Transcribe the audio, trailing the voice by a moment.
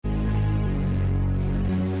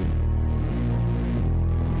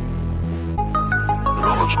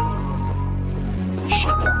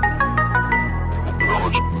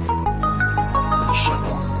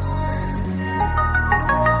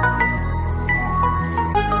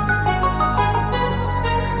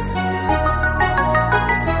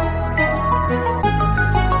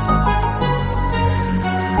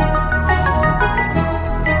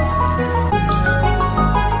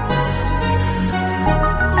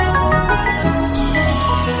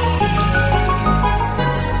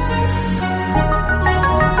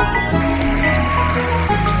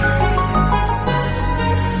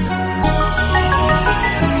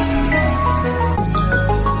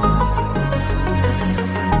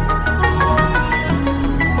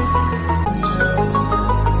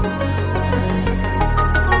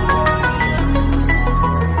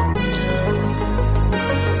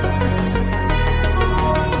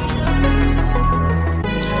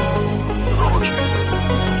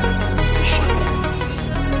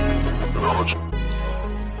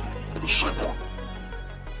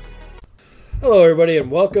Hello, everybody, and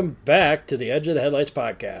welcome back to the Edge of the Headlights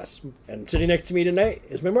podcast. And sitting next to me tonight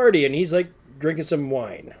is my Marty, and he's like drinking some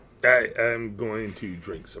wine. I am going to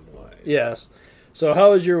drink some wine. Yes. So,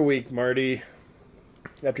 how was your week, Marty?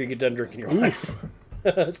 After you get done drinking your wine,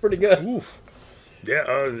 it's pretty good. Oof. Yeah,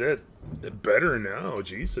 that better now.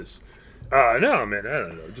 Jesus. No, man, I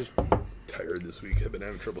don't know. Just tired this week. I've been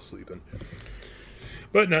having trouble sleeping,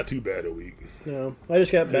 but not too bad a week. No, I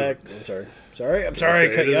just got back. I'm sorry. I'm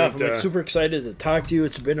sorry I cut you off. I'm like super excited to talk to you.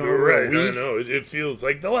 It's been over a week. I know. It feels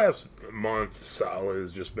like the last month solid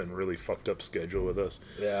has just been really fucked up schedule with us.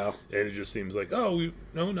 Yeah. And it just seems like, no,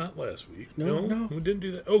 not last week. No. We didn't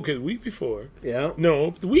do that. Okay, the week before. Yeah.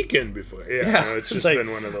 No, the weekend before. Yeah. No, it's just like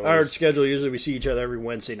been one of those. Our schedule, usually we see each other every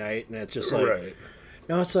Wednesday night, and it's just like, right.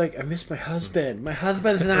 No, it's like, I miss my husband. My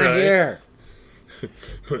husband's not here.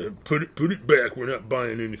 Put it back. We're not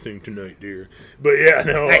buying anything tonight, dear. But yeah,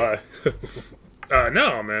 no,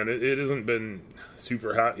 no, man. It hasn't been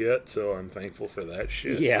super hot yet, so I'm thankful for that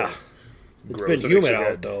shit. Yeah, it's been humid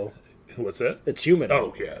out though. What's that? It's humid.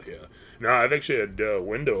 Oh yeah. No, I've actually had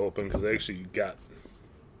window open because I actually got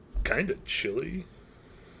kind of chilly,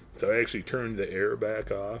 so I actually turned the air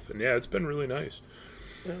back off, and yeah, it's been really nice.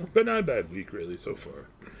 Yeah. But not a bad week really so far.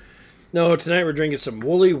 No, tonight we're drinking some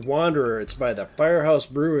Woolly Wanderer. It's by the Firehouse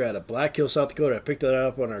Brewery out of Black Hill, South Dakota. I picked that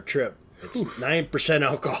up on our trip. It's 9%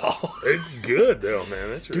 alcohol. It's good, though, man.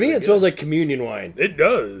 That's to me, it smells like communion wine. It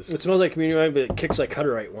does. It smells like communion wine, but it kicks like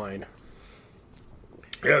Hutterite wine.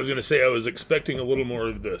 Yeah, I was going to say I was expecting a little more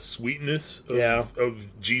of the sweetness of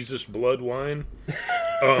Jesus blood wine.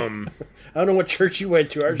 I don't know what church you went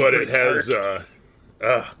to. Ours but it has...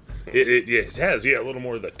 It has, a little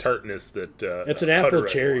more of the tartness that... it's an apple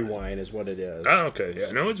cherry wine is what it is. Oh, okay,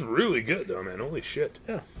 yeah. No, it's really good, though, man. Holy shit.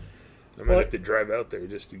 Yeah. I might have to drive out there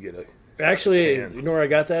just to get a Actually, can. You know where I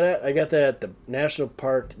got that at? I got that at the National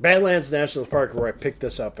Park, Badlands National Park, where I picked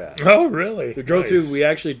this up at. Oh, really? We drove through. We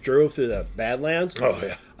actually drove through the Badlands. Oh,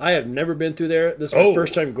 yeah. I have never been through there. This is my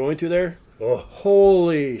first time going through there. Oh.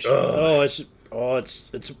 Holy shit.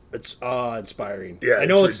 It's awe-inspiring. Yeah, I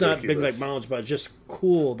know it's ridiculous. not big like mountains, but it's just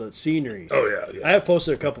cool, the scenery. Oh, yeah. I have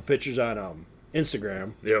posted a couple pictures on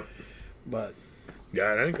Instagram. Yep. But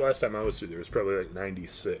yeah, and I think last time I was through there was probably like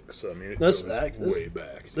 96. So, I mean, it was way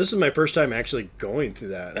back. This is my first time actually going through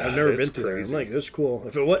that. I've never been through there. I'm like, this is cool.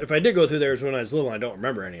 If I did go through there, it was when I was little, I don't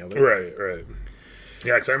remember any of it. Right.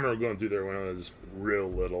 Yeah, because I remember going through there when I was real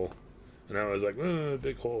little. And I was like,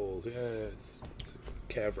 big holes. Yeah, it's a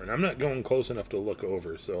cavern. I'm not going close enough to look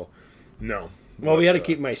over, so no. Well, we had to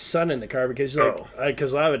keep my son in the car because a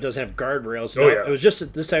lot of it doesn't have guardrails. Oh, yeah. It was just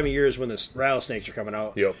at this time of year is when the rattlesnakes are coming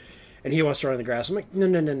out. Yep. And he wants to run in the grass. I'm like, no.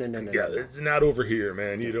 Yeah, it's not over here,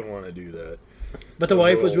 man. You don't want to do that. But the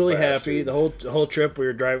wife was really happy. The whole trip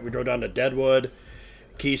we drove down to Deadwood,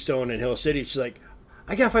 Keystone, and Hill City. She's like,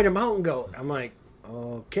 I gotta find a mountain goat. I'm like,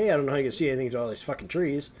 okay, I don't know how you can see anything through all these fucking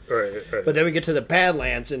trees. Right. But then we get to the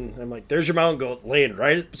Badlands, and I'm like, there's your mountain goat laying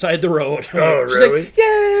right beside the road. Oh, she's really? Like,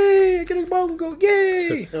 yay! I got a mountain goat!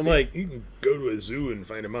 Yay! I'm like, you can go to a zoo and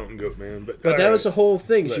find a mountain goat, man. But that was the whole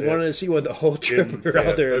thing. She wanted to see one the whole trip. We were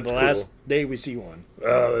out there. The last day we see one.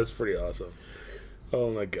 Oh, that's pretty awesome.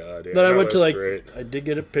 Oh my god! Yeah, but I went to great. I did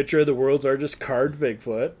get a picture of the world's largest carved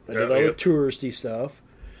Bigfoot. I did all the touristy stuff.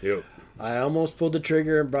 Yep. I almost pulled the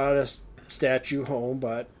trigger and brought a statue home,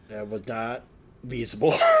 but that was not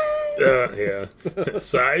feasible. Yeah.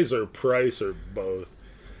 Size or price or both?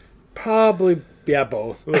 Probably, yeah,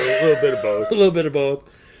 both. A little bit of both. A little bit of both.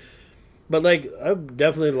 But I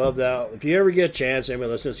definitely love that. If you ever get a chance,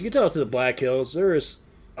 anybody listening, so you can tell it to the Black Hills. Last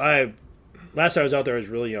time I was out there, I was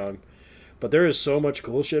really young. But there is so much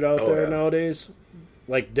cool shit out there nowadays.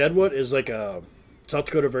 Like Deadwood is like a South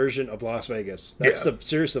Dakota version of Las Vegas. That's the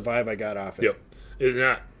vibe I got off it. Yep. It's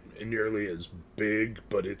not nearly as big,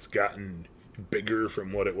 but it's gotten bigger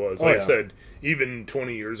from what it was. Like I said, even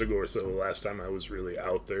 20 years ago or so, the last time I was really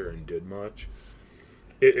out there and did much,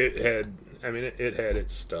 it had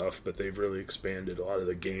its stuff, but they've really expanded a lot of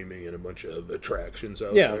the gaming and a bunch of attractions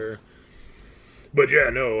out there. But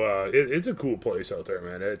it's a cool place out there,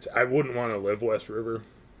 man. I wouldn't want to live West River.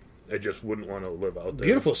 I just wouldn't want to live out there.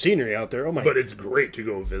 Beautiful scenery out there. Oh my! But it's great to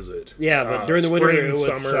go visit. Yeah, but during the winter, it would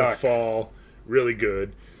summer, suck. fall, really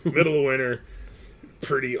good. Middle of winter,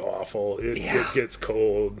 pretty awful. It gets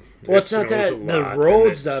cold. Well, it's not that the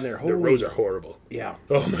roads down there. The roads are horrible. Yeah.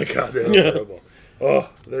 Oh my god, they're horrible. Oh,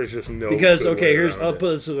 there's just no. Because I'll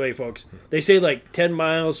put this away, folks. They say like 10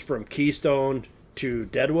 miles from Keystone to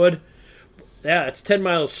Deadwood. Yeah, it's 10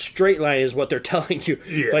 miles straight line is what they're telling you.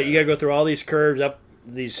 Yeah. But you got to go through all these curves, up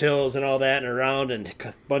these hills and all that, and around, and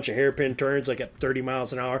a bunch of hairpin turns like at 30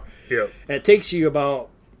 miles an hour. Yep. And it takes you about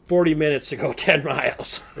 40 minutes to go 10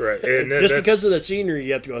 miles. Right. And just because of the scenery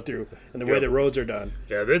you have to go through and the way Yep. the roads are done.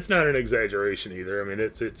 Yeah, that's not an exaggeration either. I mean,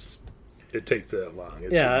 it takes that long.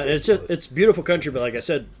 It's beautiful country, but like I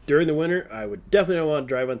said, during the winter, I would definitely not want to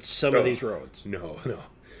drive on some of these roads. No.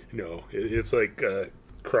 It's like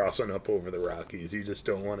crossing up over the Rockies. You just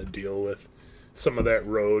don't want to deal with some of that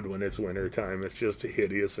road when it's winter time. It's just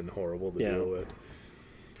hideous and horrible to deal with.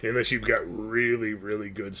 Unless you've got really, really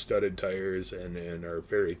good studded tires and are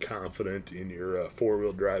very confident in your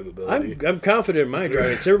four-wheel drive ability. I'm confident in my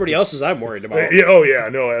driving. It's everybody else's I'm worried about. Yeah, oh, yeah.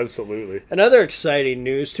 No, absolutely. Another exciting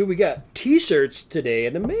news, too. We got T-shirts today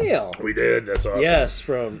in the mail. We did. That's awesome. Yes,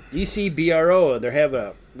 from ECBRO. They're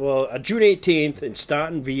having on June 18th in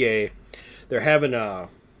Staunton, VA, they're having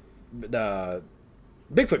the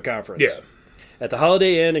Bigfoot conference. Yeah. At the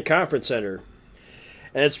Holiday Inn and Conference Center.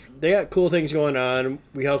 And they got cool things going on.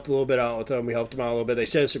 We helped a little bit out with them. We helped them out a little bit. They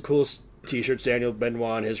sent us some cool T-shirts. Daniel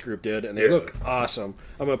Benoit and his group did, and they look awesome.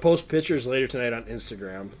 I'm going to post pictures later tonight on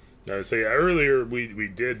Instagram. I would say earlier we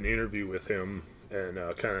did an interview with him and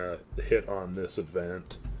kind of hit on this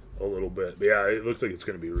event a little bit. But yeah, it looks like it's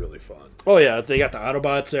going to be really fun. Oh yeah, they got the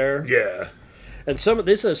Autobots there. Yeah, and some of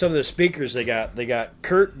the speakers they got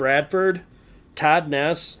Kurt Bradford, Todd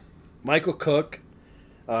Ness, Michael Cook,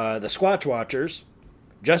 the Squatch Watchers,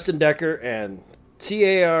 Justin Decker, and the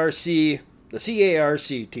CARC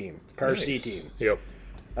team, C team. Yep.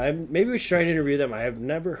 Maybe we should try and interview them. I have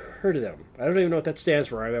never heard of them. I don't even know what that stands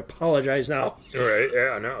for. I apologize now. All right.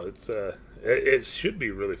 Yeah, no, it should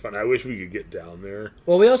be really fun. I wish we could get down there.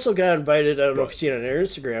 Well, we also got invited, I don't know if you've seen it on their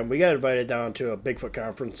Instagram, we got invited down to a Bigfoot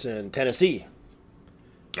conference in Tennessee.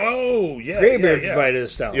 Oh, yeah. Graybeard invited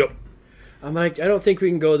us down. Yep. I'm like, I don't think we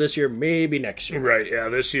can go this year, maybe next year. Right, yeah,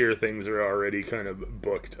 this year things are already kind of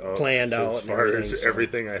booked up. Planned out. As far as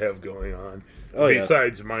everything I have going on. Oh,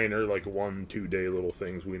 Besides minor, like 1-2 day little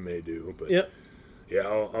things we may do. But yeah,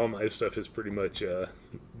 all my stuff is pretty much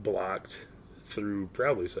blocked through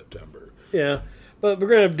probably September. Yeah, but we're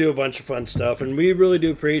going to do a bunch of fun stuff, and we really do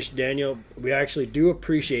appreciate Daniel. We actually do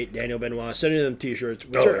appreciate Daniel Benoit sending them T-shirts,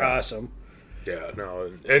 which are awesome. Yeah,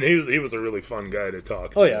 no, and he was a really fun guy to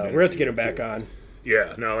talk to. Oh yeah, we're going to have to get him back on.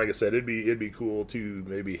 Yeah, no, like I said, it'd be cool to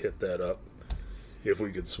maybe hit that up if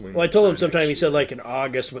we could swing. Well, I told him sometime. He said like in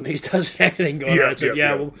August when he doesn't have anything going on. I said,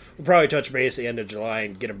 we'll probably touch base at the end of July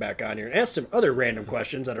and get him back on here and ask some other random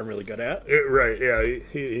questions that I'm really good at. Right? Yeah,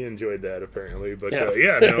 he enjoyed that apparently. But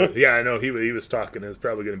I know he was talking. It was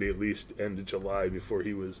probably going to be at least end of July before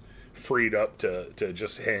he was freed up to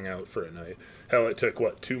just hang out for a night. Hell, it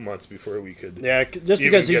took 2 months before we could. Yeah, just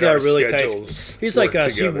because he's got a really tight. He's like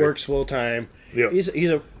us. Together. He works full time. Yep.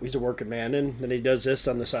 He's a working man, and then he does this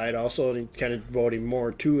on the side also, and he kind of devoting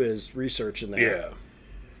more to his research in that. Yeah,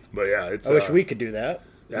 but yeah, I wish we could do that.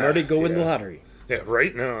 I'm already go win the lottery. Yeah,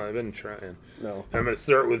 right now I've been trying. No, I'm gonna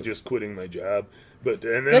start with just quitting my job, but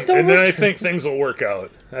and then I think things will work out.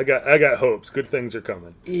 I got hopes. Good things are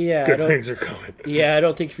coming. Yeah, good things are coming. Yeah, I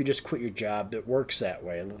don't think if you just quit your job, it works that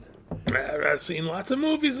way. I've seen lots of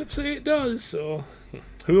movies that say it does. So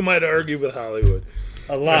who am I to argue with Hollywood?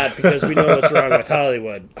 A lot, because we know what's wrong with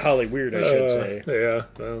Hollywood. Hollyweird, I should say. Yeah,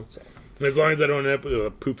 well, as long as I don't have to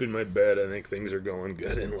poop in my bed, I think things are going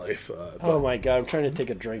good in life. Oh my God, I'm trying to take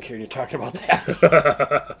a drink here and you're talking about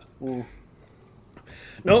that.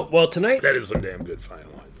 No, well, tonight... That is some damn good fine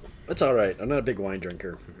wine. That's all right. I'm not a big wine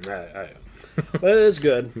drinker. I But it's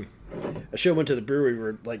good. I should have went to the brewery. We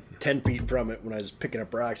were like 10 feet from it when I was picking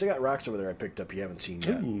up rocks. I got rocks over there I picked up you haven't seen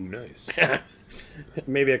yet. Ooh, nice.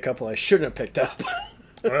 Maybe a couple I shouldn't have picked up.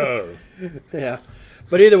 Oh. Yeah.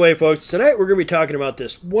 But either way, folks, tonight we're going to be talking about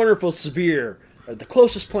this wonderful sphere, the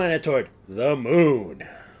closest planet toward the moon.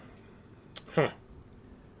 Huh.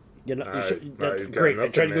 You know, that's great. I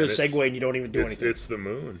tried to do a segue and you don't even do anything. It's the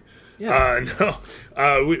moon. Yeah. No.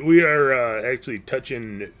 We are actually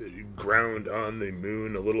touching ground on the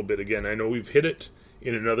moon a little bit again. I know we've hit it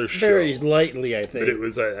in another show. Very lightly, I think. But it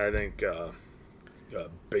was, I think,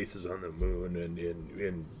 bases on the moon and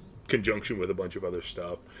in conjunction with a bunch of other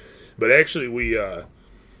stuff. But actually, we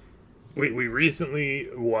recently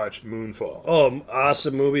watched Moonfall. Oh,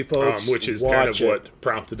 awesome movie, folks! Which is kind of what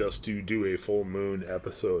prompted us to do a full moon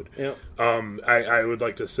episode. Yeah. I would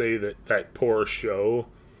like to say that poor show,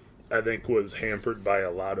 I think, was hampered by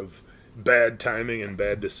a lot of bad timing and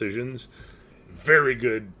bad decisions. Very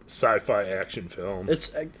good sci-fi action film.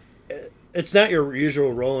 It's not your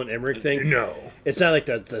usual Roland Emmerich thing. No. It's not like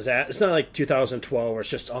it's not like 2012 where it's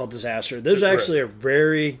just all disaster. There's actually a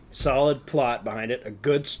very solid plot behind it, a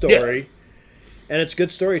good story, And it's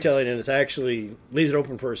good storytelling, and it's actually leaves it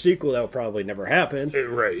open for a sequel that will probably never happen.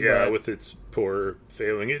 Right, yeah, with its poor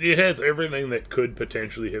failing. It has everything that could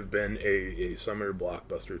potentially have been a summer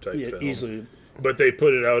blockbuster type film. Easily. But they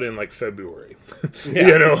put it out in like February.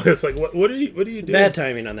 Yeah. It's like what are you doing? Bad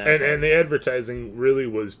timing on that. And the advertising really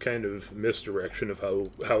was kind of misdirection of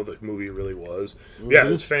how the movie really was. Mm-hmm. Yeah,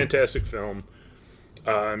 it was a fantastic film.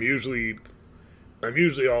 I'm usually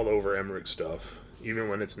all over Emmerich stuff, even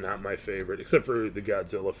when it's not my favorite, except for the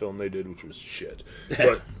Godzilla film they did, which was shit.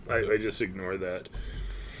 But I just ignore that.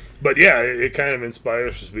 But yeah, it kind of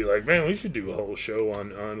inspires us to be like, man, we should do a whole show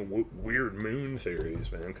on weird moon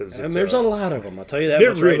theories, man. And there's a lot of them. I'll tell you that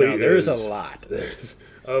much really right now. There is a lot. There's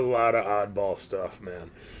a lot of oddball stuff,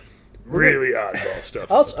 man. Really oddball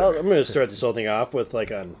stuff. I'm going to start this whole thing off with,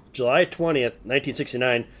 like, on July 20th,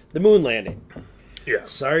 1969, the moon landing. Yeah.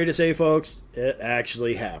 Sorry to say, folks, it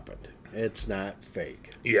actually happened. It's not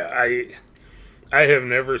fake. Yeah, I have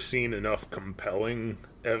never seen enough compelling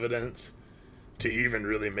evidence to even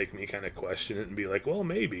really make me kind of question it and be like, well,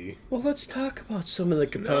 maybe. Well, let's talk about some of the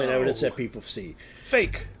compelling evidence that people see.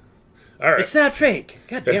 Fake. All right. It's not fake.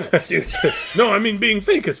 God damn it, dude. No, I mean, being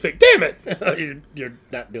fake is fake. Damn it. You're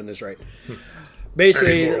not doing this right.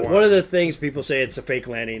 Basically, one of the things people say it's a fake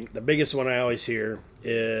landing, the biggest one I always hear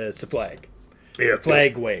is the flag. Yeah, the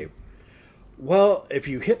flag wave. Well, if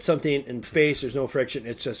you hit something in space, there's no friction,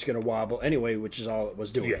 it's just going to wobble anyway, which is all it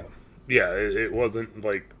was doing. Yeah, it wasn't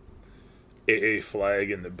like a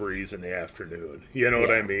flag in the breeze in the afternoon. You know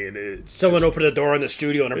what I mean? Someone opened the door in the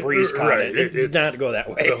studio and a breeze caught it. It did not go that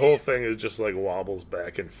way. The whole thing is just like wobbles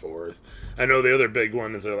back and forth. I know the other big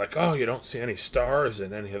one is they're like, oh, you don't see any stars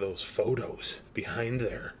in any of those photos behind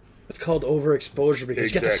there. It's called overexposure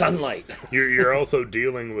because you get the sunlight. You're also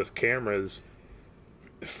dealing with cameras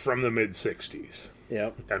from the mid-'60s.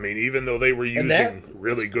 Yeah. I mean, even though they were using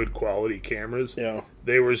really good quality cameras,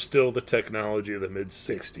 they were still the technology of the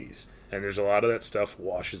mid-'60s. And there's a lot of that stuff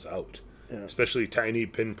washes out, especially tiny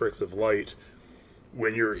pinpricks of light.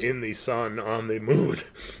 When you're in the sun on the moon,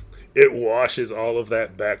 it washes all of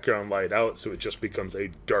that background light out, so it just becomes a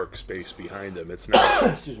dark space behind them. It's not.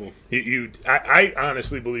 Excuse me. I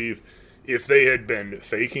honestly believe if they had been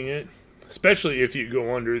faking it, especially if you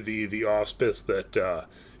go under the auspice that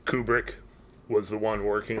Kubrick was the one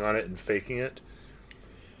working on it and faking it.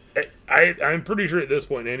 I'm pretty sure at this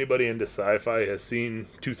point anybody into sci-fi has seen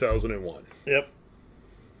 2001. Yep.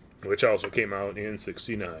 Which also came out in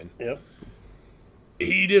 '69. Yep.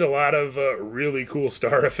 He did a lot of really cool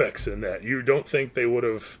star effects in that. You don't think they would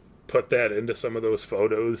have put that into some of those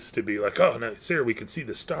photos to be like, oh, now, Sarah, we can see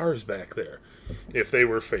the stars back there if they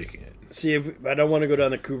were faking it. See, I don't want to go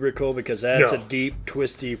down the Kubrick hole because that's a deep,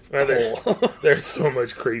 twisty hole. There's so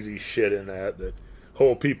much crazy shit in that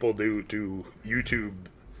whole people do YouTube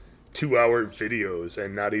 2-hour videos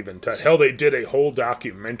and not even touch. Hell, they did a whole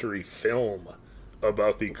documentary film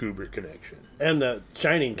about the Kubrick connection. And the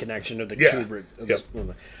Shining connection of the Kubrick.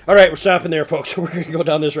 All right, we're stopping there, folks. We're going to go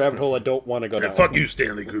down this rabbit hole I don't want to go down. Fuck you,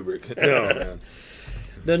 Stanley Kubrick. No, man.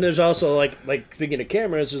 Then there's also, like speaking of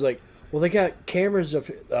cameras, there's like, well, they got cameras of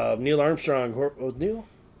Neil Armstrong. Was Neil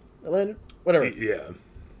that landed? Whatever. Yeah.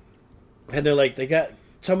 And they're like, they got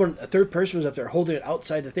someone, a third person was up there holding it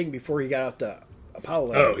outside the thing before he got out the Apollo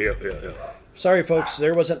landing. Oh, yeah. Sorry, folks.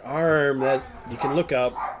 There was an arm that you can look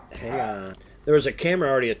up. Hang on. There was a camera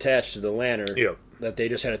already attached to the lantern that they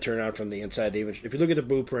just had to turn on from the inside. If you look at the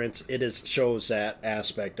blueprints, it shows that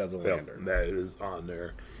aspect of the lantern. That is on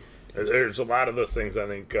there. There's a lot of those things I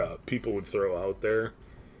think people would throw out there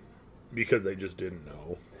because they just didn't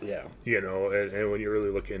know. Yeah. You know, and when you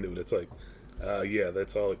really look into it, it's like,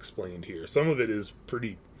 that's all explained here. Some of it is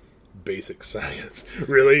pretty basic science,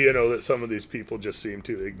 really, that some of these people just seem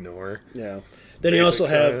to ignore. Yeah. Then you also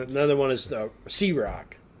have another one is the sea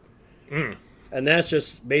rock. And that's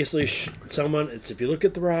just basically if you look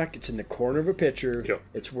at the rock, it's in the corner of a picture. Yep.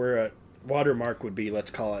 It's where a watermark would be, let's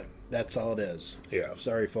call it. That's all it is. Yeah.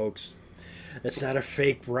 Sorry, folks. It's not a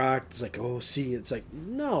fake rock. It's like, oh, see, it's like,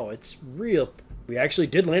 no, it's real. We actually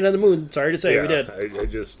did land on the moon. Sorry to say, we did. I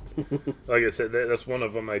just, like I said, that's one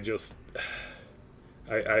of them I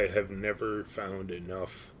have never found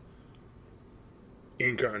enough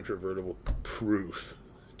incontrovertible proof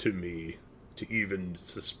to me to even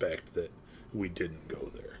suspect that we didn't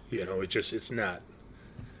go there. It's not,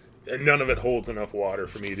 and none of it holds enough water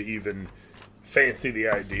for me to even fancy the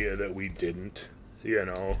idea that we didn't.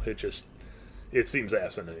 It seems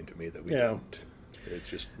asinine to me that we didn't. It's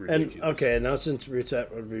just ridiculous. And now since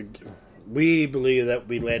we believe that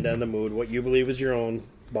we landed on the moon, what you believe is your own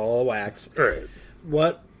ball of wax. Right.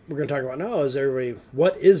 What we're going to talk about now is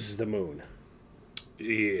what is the moon?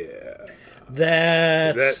 Yeah.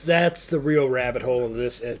 That's the real rabbit hole of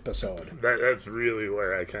this episode. That's really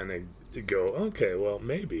where I kind of go, okay, well,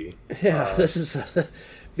 maybe. Yeah, this is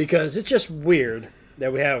because it's just weird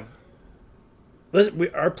that we have.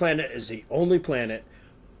 Our planet is the only planet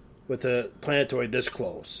with a planetoid this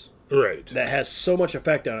close. Right. That has so much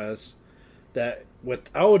effect on us that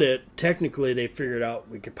without it, technically, they figured out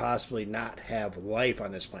we could possibly not have life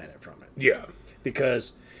on this planet from it. Yeah.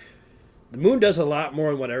 Because the moon does a lot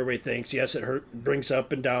more than what everybody thinks. Yes, it brings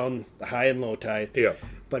up and down the high and low tide. Yeah.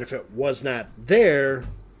 But if it was not there,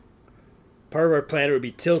 part of our planet would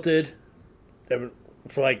be tilted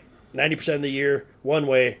for like 90% of the year one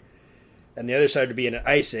way, and the other side would be in an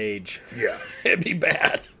ice age. Yeah. It'd be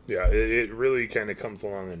bad. Yeah, it really kind of comes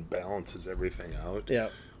along and balances everything out. Yeah.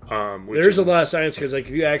 There's a lot of science because, like,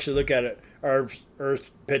 if you actually look at it, our Earth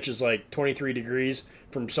pitches like 23 degrees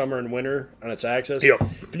from summer and winter on its axis. Yep.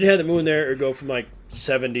 If you didn't have the moon there, it would go from like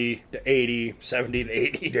 70 to 80, 70 to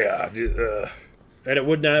 80. Yeah. And it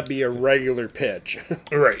would not be a regular pitch.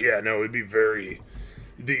 Right, yeah, no, it'd be very...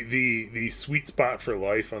 The sweet spot for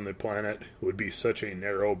life on the planet would be such a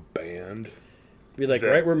narrow band. Be like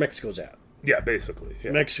right where Mexico's at. Yeah, basically. Yeah.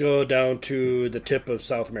 Mexico down to the tip of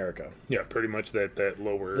South America. Yeah, pretty much that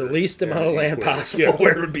lower... The least amount of land possible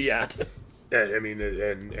where it would be at. I mean,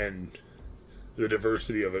 and the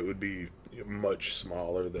diversity of it would be much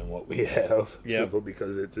smaller than what we have. Yeah. Simply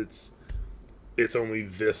because it's only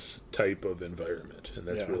this type of environment, and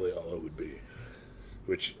that's really all it would be.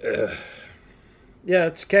 Which... yeah,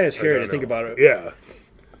 it's kind of scary to think about it. Yeah.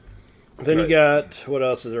 Then you got... What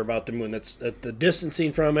else is there about the moon? That's the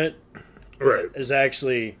distancing from it... Right. Is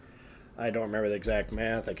actually, I don't remember the exact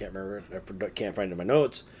math. I can't remember it. I can't find it in my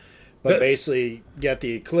notes. But basically, you got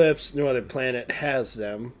the eclipse. No other planet has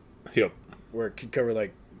them. Yep. Where it could cover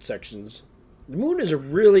like sections. The moon is a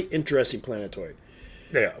really interesting planetoid.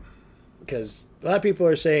 Yeah. Because a lot of people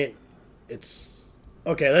are saying it's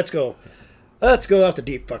okay. Let's go off the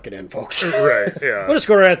deep fucking end, folks. Right. Yeah. Let's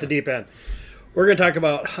go right at the deep end. We're going to talk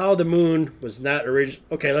about how the moon was not original.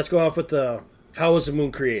 Okay, let's go off with how was the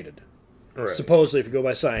moon created? Right. Supposedly, if you go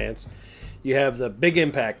by science, you have the Big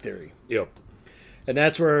Impact theory. Yep. And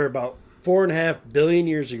that's where about 4.5 billion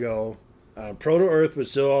years ago, proto-Earth was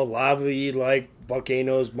still all lava-y, like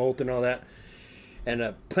volcanoes, molten, all that. And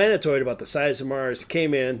a planetoid about the size of Mars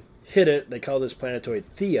came in, hit it. They called this planetoid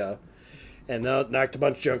Theia, and that knocked a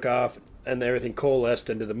bunch of junk off, and everything coalesced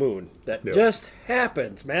into the moon. That just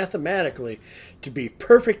happens mathematically to be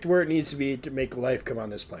perfect where it needs to be to make life come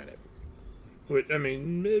on this planet. I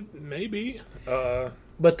mean, maybe.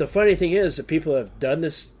 But the funny thing is that people have done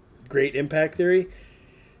this great impact theory,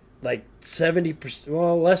 like 70%,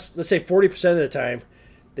 well, let's say 40% of the time,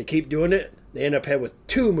 they keep doing it, they end up with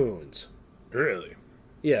 2 moons. Really?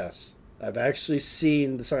 Yes. I've actually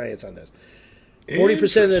seen the science on this.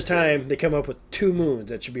 40% of the time, they come up with 2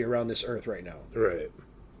 moons that should be around this Earth right now. Right.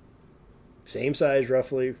 Same size,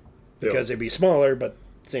 roughly, because they'd be smaller, but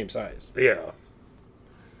same size. Yeah.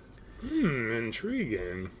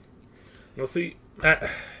 Intriguing. Well, see,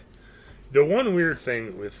 the one weird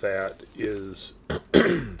thing with that is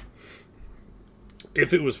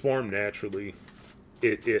if it was formed naturally,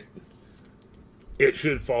 it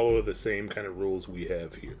should follow the same kind of rules we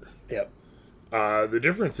have here. Yep. The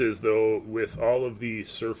difference is, though, with all of the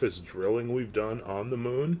surface drilling we've done on the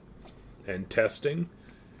moon and testing,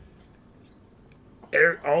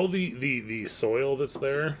 all the soil that's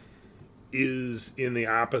there is in the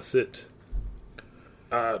opposite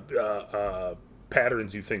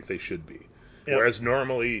patterns you think they should be. Yep. Whereas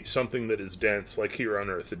normally something that is dense, like here on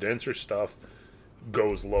Earth, the denser stuff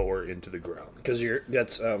goes lower into the ground. Because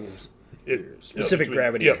that's specific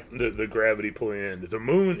gravity. Yep, the gravity pulling in. The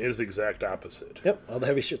moon is exact opposite. Yep, all the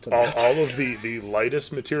heavy shit's on all of the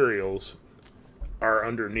lightest materials are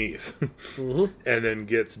underneath, and then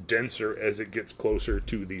gets denser as it gets closer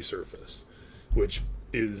to the surface, which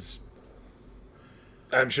is...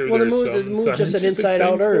 I'm sure there's the moon's just an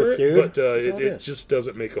inside-out Earth, dude. But it just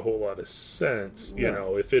doesn't make a whole lot of sense. You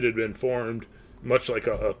know, if it had been formed much like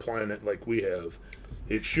a planet like we have,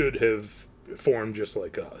 it should have formed just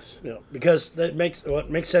like us. Yeah, because what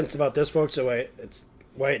makes sense about this, folks. Why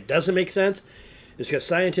it doesn't make sense is because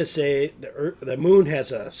scientists say the moon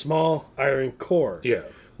has a small iron core. Yeah.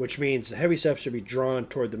 Which means the heavy stuff should be drawn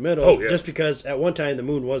toward the middle. Just because at one time the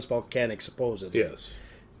moon was volcanic, supposedly. Yes.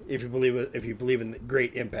 If you believe in the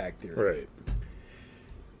Great Impact theory, right?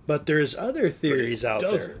 But there's other theories out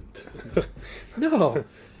there. No,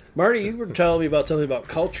 Marty, you were telling me about something about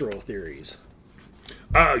cultural theories.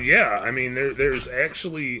 Yeah. I mean, there's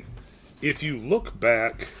actually, if you look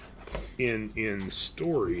back in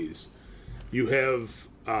stories, you have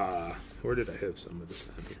Where did I have some of this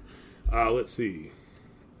on here? Let's see.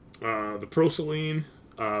 The Proselene,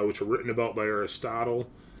 which were written about by Aristotle,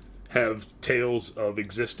 have tales of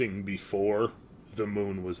existing before the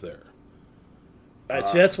moon was there.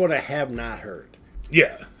 That's what I have not heard.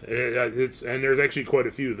 Yeah, and there's actually quite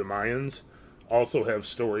a few. The Mayans also have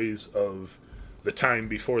stories of the time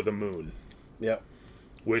before the moon. Yep.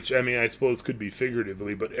 Which, I mean, I suppose could be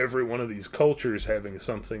figuratively, but every one of these cultures having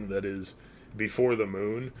something that is before the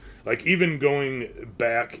moon. Like, even going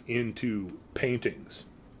back into paintings,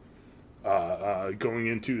 going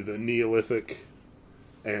into the Neolithic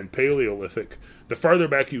and Paleolithic, the farther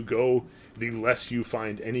back you go, the less you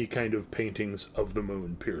find any kind of paintings of the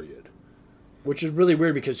moon, period. Which is really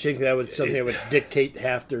weird because you think that would something that would dictate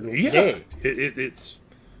half their day. It's,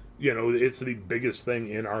 you know, it's the biggest thing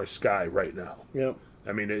in our sky right now. Yep.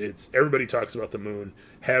 I mean, it's everybody talks about the moon,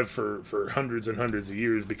 have for hundreds and hundreds of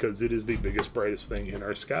years, because it is the biggest, brightest thing in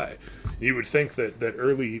our sky. You would think that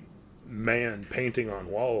early man painting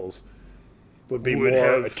on walls would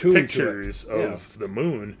have pictures of the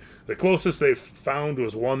moon. The closest they found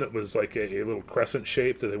was one that was like a little crescent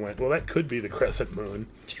shape that they went, well, that could be the crescent moon.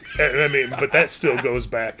 And, I mean, but that still goes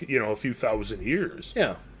back, you know, a few thousand years.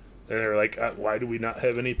 Yeah. And they're like, why do we not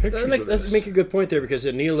have any pictures of this? Let's make a good point there, because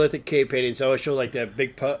the Neolithic cave paintings always show like that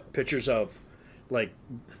big pictures of like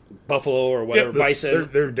buffalo or whatever, bison,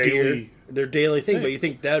 their daily, their daily thing. But you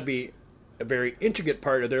think that would be a very intricate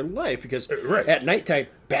part of their life, because at nighttime,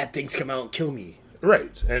 bad things come out and kill me.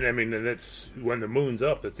 Right, and I mean, and that's when the moon's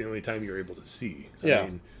up. That's the only time you're able to see. I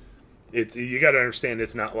mean, it's, you got to understand,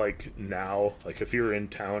 it's not like now. Like if you're in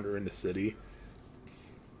town or in the city,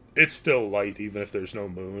 it's still light even if there's no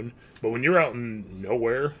moon. But when you're out in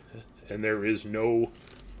nowhere and there is no,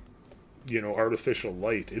 you know, artificial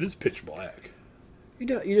light, it is pitch black. You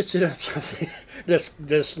know, you just sit on something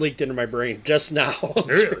just leaked into my brain just now.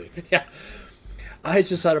 Really? Yeah. I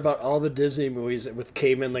just thought about all the Disney movies with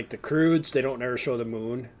cavemen, like the Croods. They don't ever show the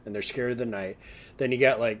moon, and they're scared of the night. Then you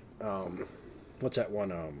got like, what's that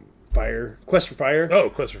one? Quest for Fire.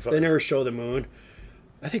 Oh, Quest for Fire. They never show the moon.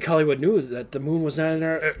 I think Hollywood knew that the moon was not in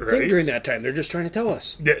our thing during that time. They're just trying to tell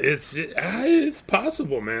us. Yeah, it's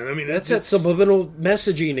possible, man. I mean, that's that subliminal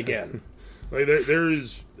messaging again. Like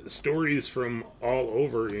there's stories from all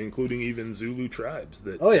over, including even Zulu tribes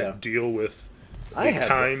that deal with the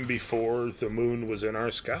time before the moon was in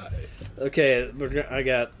our sky. Okay, I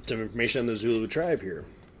got some information on the Zulu tribe here.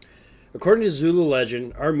 According to Zulu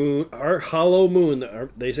legend, our hollow moon,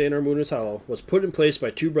 they say our moon is hollow, was put in place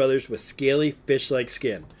by two brothers with scaly fish-like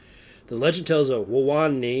skin. The legend tells of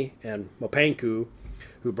Wawani and Mapanku,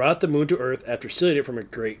 who brought the moon to Earth after stealing it from a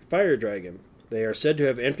great fire dragon. They are said to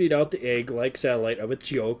have emptied out the egg-like satellite of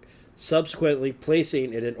its yolk, subsequently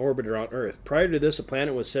placing it in orbit around Earth. Prior to this, the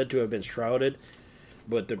planet was said to have been shrouded,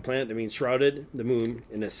 but the planet that means shrouded, the moon,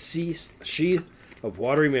 in a sheath of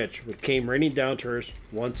watery mist, which came raining down to Earth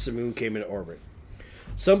once the moon came into orbit.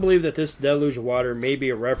 Some believe that this deluge of water may be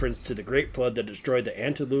a reference to the Great Flood that destroyed the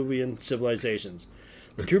antediluvian civilizations.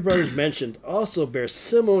 The two brothers mentioned also bear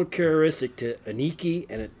similar characteristics to Aniki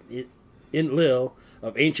and Enlil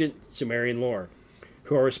of ancient Sumerian lore,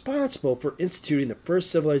 who are responsible for instituting the first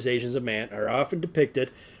civilizations of man, are often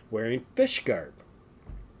depicted wearing fish garb.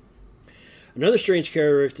 Another strange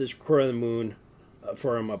characteristic recorded on the moon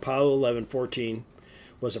from Apollo 11-14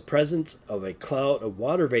 was the presence of a cloud of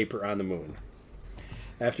water vapor on the moon.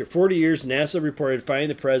 After 40 years, NASA reported finding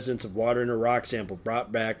the presence of water in a rock sample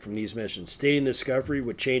brought back from these missions, stating the discovery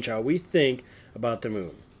would change how we think about the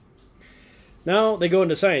moon. Now they go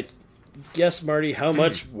into science. Guess, Marty, how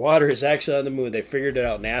much water is actually on the moon? They figured it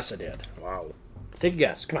out. NASA did. Wow. Take a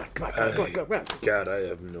guess. Come on. God, I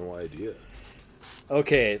have no idea.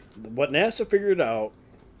 Okay, what NASA figured out,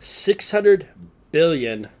 600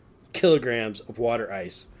 billion kilograms of water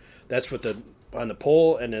ice. That's what on the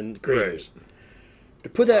pole and then the craters. Right. To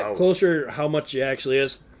put that closer to how much it actually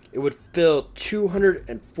is, it would fill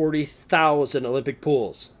 240,000 Olympic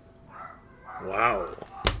pools. Wow.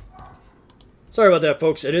 Sorry about that,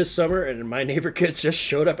 folks. It is summer, and my neighbor kids just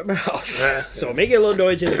showed up at my house. So make it a little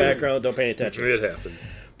noisy in the background. Don't pay any attention. It happens.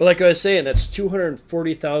 But like I was saying, that's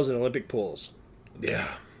 240,000 Olympic pools. Yeah.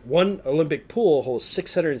 One Olympic pool holds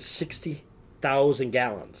 660,000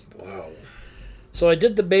 gallons. Wow. So I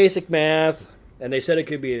did the basic math, and they said it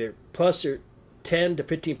could be either plus or 10 to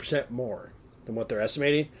 15% more than what they're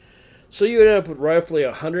estimating. So you would end up with roughly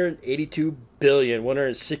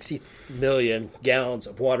 182,160,000,000 gallons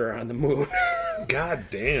of water on the moon. God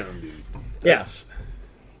damn, dude. Yes.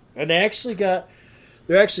 Yeah. And they're actually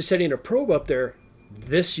sending a probe up there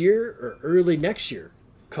this year or early next year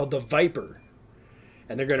called the Viper.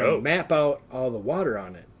 And they're going to map out all the water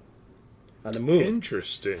on it. on the moon.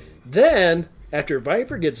 Interesting. Then, after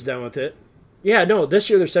Viper gets done with it, this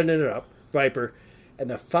year they're sending it up, Viper. And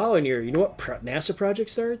the following year, you know what NASA project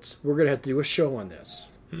starts? We're going to have to do a show on this.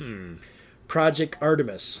 Project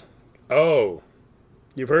Artemis. Oh.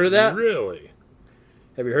 You've heard of that? Really?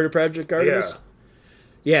 Have you heard of Project Artemis?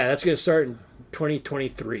 Yeah, that's going to start in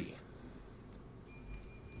 2023.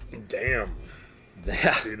 Damn.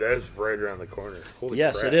 Yeah. Dude, that's right around the corner. Holy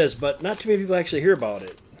yes, crap. it is, but not too many people actually hear about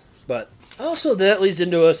it. But also that leads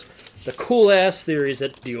into the cool-ass theories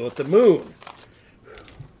that deal with the moon.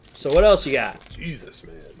 So what else you got? Jesus,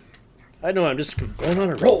 man. I know, I'm just going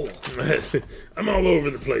on a roll. I'm all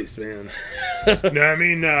over the place, man. No, I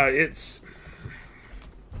mean, it's...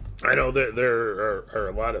 I know that there are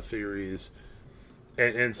a lot of theories,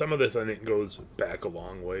 and some of this, I think, goes back a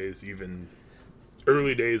long ways, even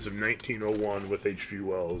early days of 1901 with H.G.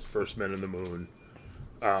 Wells, First Men in the Moon.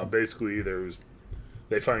 Basically,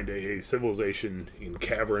 they find a civilization in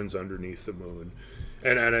caverns underneath the moon.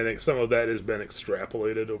 And I think some of that has been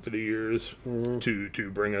extrapolated over the years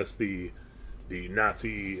to bring us the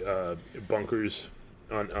Nazi bunkers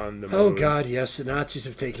on the moon. Oh, God, yes, the Nazis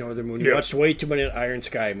have taken over the moon. You watched way too many Iron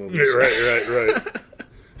Sky movies. Right.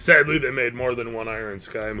 Sadly, they made more than one Iron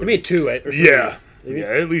Sky movie. They made two, right? Yeah,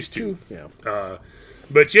 at least two. Yeah.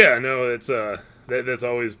 But yeah, no, it's that's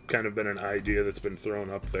always kind of been an idea that's been thrown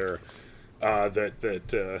up there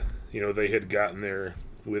that they had gotten there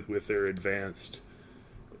with their advanced.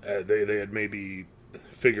 They had maybe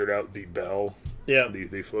figured out the bell,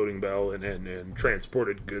 the floating bell, and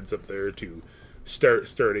transported goods up there to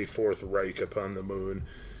start a Fourth Reich upon the moon.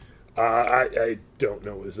 I don't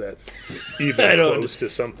know is that's even close to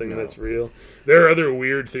something that's real. There are other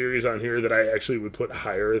weird theories on here that I actually would put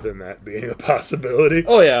higher than that being a possibility.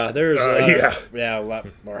 Oh yeah, there's a lot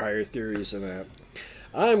more higher theories than that.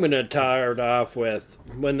 I'm going to start off with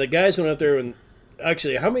when the guys went up there.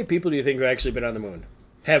 Actually, how many people do you think have actually been on the moon?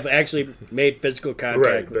 Have actually made physical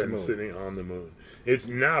contact with the moon? Sitting on the moon. It's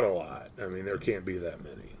not a lot. I mean, there can't be that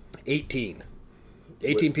many. 18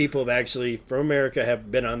 people have actually, from America,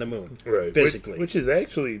 have been on the moon. Right. Physically. Which is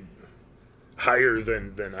actually higher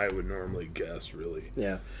than I would normally guess, really.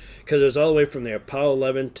 Yeah. Because it was all the way from the Apollo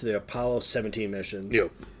 11 to the Apollo 17 missions.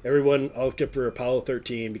 Yep. Everyone looked up for Apollo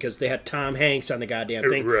 13 because they had Tom Hanks on the goddamn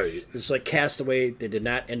thing. Right. It's like Castaway. They did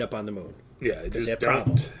not end up on the moon. Yeah, just they had don't.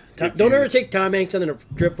 problems. Don't ever take Tom Hanks on the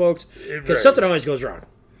trip, folks, because something always goes wrong.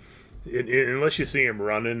 Unless you see him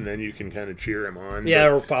running, then you can kind of cheer him on. Yeah,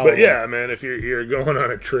 or follow him. Yeah, man, if you're going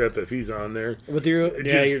on a trip, if he's on there,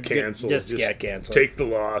 you're cancel. Just cancel. Take the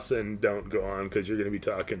loss and don't go on because you're going to be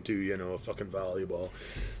talking to a fucking volleyball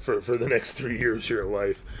for the next 3 years of your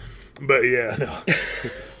life. But yeah,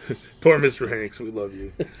 no. Poor Mr. Hanks, we love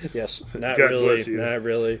you. Yes, not God really. bless you. Not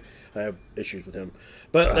really. I have issues with him,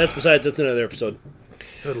 but that's another episode.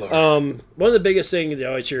 Good Lord. One of the biggest things you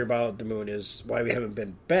always hear about the moon is why we haven't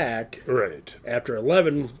been back. Right. After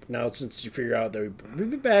 11, now since you figure out that we'll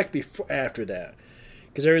be back after that.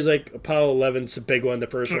 Because there was like Apollo 11's the big one, the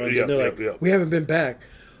first ones, and they're like, we haven't been back.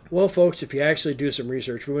 Well, folks, if you actually do some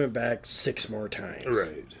research, we went back 6 more times.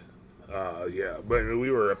 Right. Yeah, but we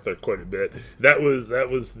were up there quite a bit. That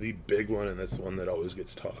was the big one, and that's the one that always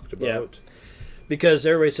gets talked about. Yeah. Because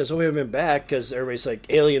everybody says, we haven't been back, because everybody's like,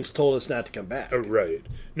 aliens told us not to come back. Right.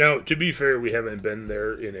 Now, to be fair, we haven't been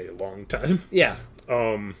there in a long time. Yeah.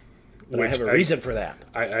 But I have a reason for that.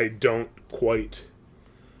 I don't quite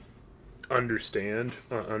understand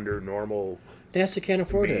under normal NASA can't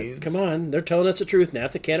afford it. Come on. They're telling us the truth.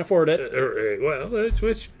 NASA can't afford it. Well,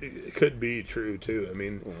 which could be true, too. I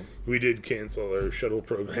mean, we did cancel our shuttle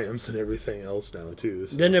programs and everything else now, too.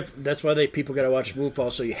 So. Then that's why people got to watch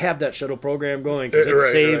Moonfall, so you have that shuttle program going, because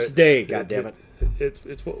it saves day, goddammit.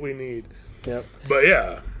 It's what we need. Yep. But,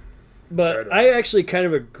 yeah. But I actually kind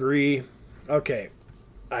of agree. Okay.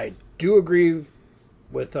 I do agree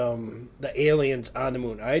with the aliens on the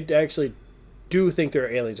moon. I actually do think there are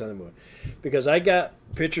aliens on the moon. Because I got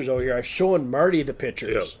pictures over here. I've shown Marty the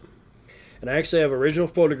pictures. Yep. And I actually have original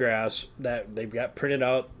photographs that they've got printed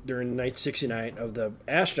out during 1969 of the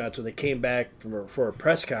astronauts when they came back for a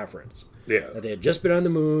press conference. Yeah. That they had just been on the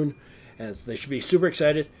moon, and they should be super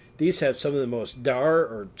excited. These have some of the most dour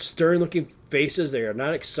or stern-looking faces. They are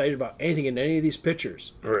not excited about anything in any of these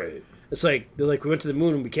pictures. Right. It's like, they're like, we went to the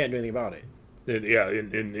moon and we can't do anything about it.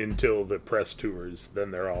 Until the press tours,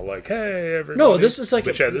 then they're all like, "Hey, everybody!" No, this is like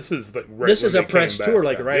this is like this is a press tour,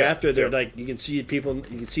 like after they're like, you can see people,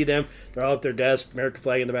 you can see them, they're all at their desk, American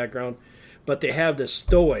flag in the background, but they have this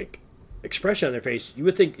stoic expression on their face. You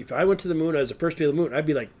would think if I went to the moon as the first people to the moon, I'd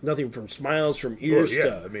be like nothing from smiles from ears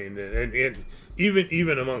to. I mean, and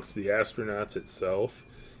even amongst the astronauts itself,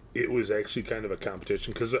 it was actually kind of a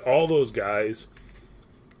competition because all those guys,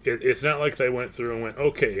 it's not like they went through and went,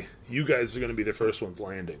 okay, you guys are going to be the first ones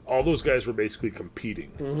landing. All those guys were basically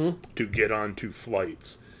competing to get onto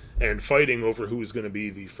flights and fighting over who was going to be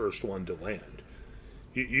the first one to land.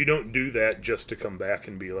 You don't do that just to come back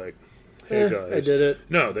and be like, hey guys, I did it.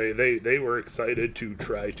 No, they were excited to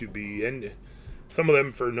try to be, and some of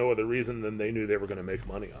them for no other reason than they knew they were going to make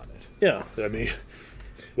money on it. Yeah. I mean,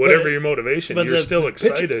 whatever your motivation, you're still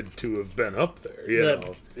excited to have been up there. You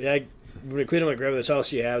know? Yeah, when I cleaned up my grandmother's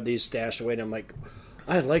house, you have these stashed away, and I'm like,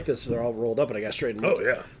 I like this. They're all rolled up, and I got straightened up. Oh,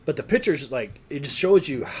 yeah. But the pictures, like, it just shows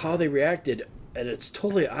you how they reacted, and it's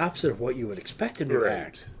totally opposite of what you would expect them to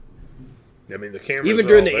react. I mean, the cameras even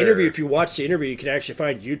during the there. interview, if you watch the interview, you can actually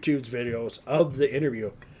find YouTube's videos of the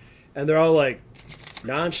interview, and they're all like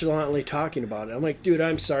nonchalantly talking about it. I'm like, dude,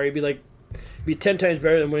 I'm sorry. It'd be 10 times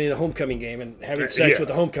better than winning the homecoming game and having sex with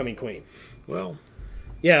the homecoming queen. Well,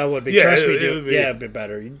 yeah, it would be. Trust me, dude. Yeah, it'd be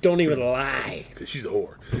better. You don't even lie. She's a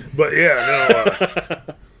whore. But yeah,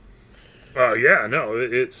 no.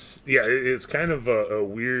 It's kind of a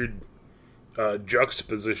weird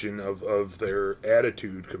juxtaposition of their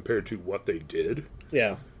attitude compared to what they did.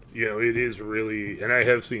 Yeah. You know, it is really, and I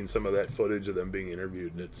have seen some of that footage of them being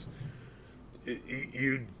interviewed, and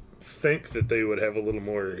you'd think that they would have a little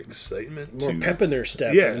more excitement, more pep in their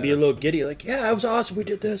step, and be a little giddy, like, yeah, it was awesome, we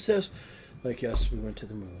did this. Like, yes, we went to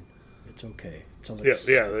the moon. It's okay. It sounds like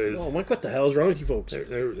oh, I'm like, what the hell is wrong with you folks?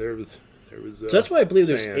 There was. So that's why I believe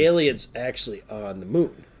there's aliens actually on the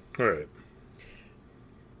moon. All right.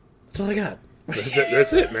 That's all I got.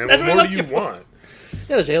 That's it, man. What more do you want?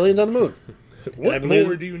 Yeah, there's aliens on the moon. What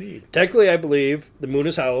more do you need? Technically, I believe the moon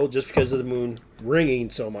is hollow just because of the moon ringing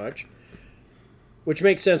so much. Which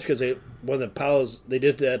makes sense because when the Apollos, they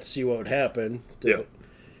did that to see what would happen.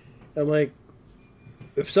 I'm like,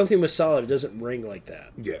 if something was solid, it doesn't ring like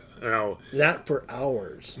that. Yeah. Now, not for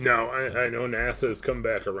hours. No, I know NASA has come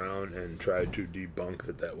back around and tried to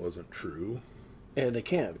debunk that wasn't true. And they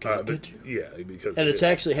can't because it did. Yeah, because it's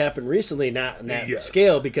actually happened recently, not in that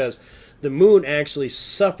scale, because the moon actually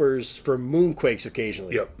suffers from moonquakes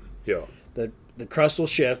occasionally. Yep. Yeah. The crust will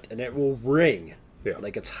shift and it will ring. Yeah.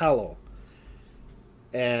 Like it's hollow.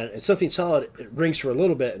 And it's something solid. It rings for a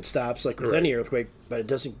little bit and stops, like with any earthquake, but it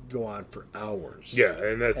doesn't go on for hours. Yeah,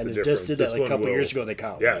 and that's the difference. And it just did that like a couple years ago. They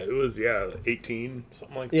caught. Yeah, it was 18,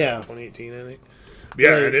 something like that. Yeah, 2018, I think.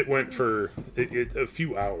 Yeah, and it went for a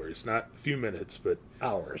few hours, not a few minutes, but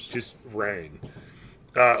hours. Just rang.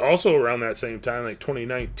 Also, around that same time, like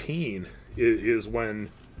 2019, is when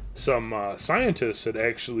some scientists had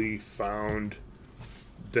actually found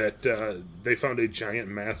that they found a giant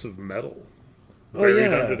mass of metal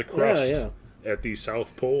buried under the crust at the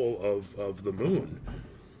south pole of the moon.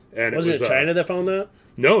 And was it China that found that?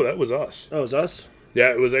 No, that was us. Oh, it was us?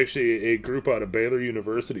 Yeah, it was actually a group out of Baylor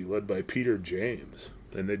University led by Peter James.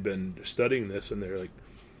 And they'd been studying this, and they're like,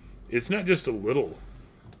 it's not just a little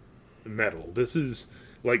metal. This is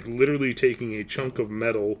like literally taking a chunk of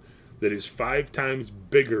metal that is 5 times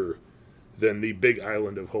bigger than the big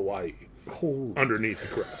island of Hawaii underneath the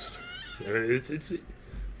crust. And it's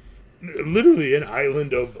literally an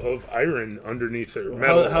island of iron underneath there,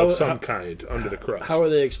 metal of some kind under the crust. How are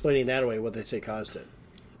they explaining that away, what they say caused it?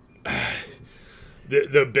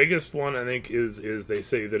 The biggest one, I think, is they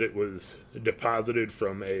say that it was deposited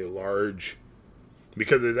from a large,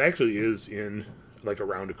 because it actually is in like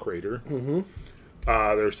around a crater. Mm-hmm.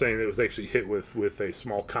 They're saying that it was actually hit with a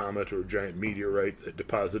small comet or a giant meteorite that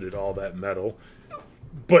deposited all that metal.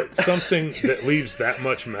 But something that leaves that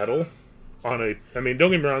much metal on I mean,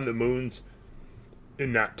 don't get me wrong, the moon's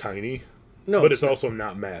not tiny, but it's also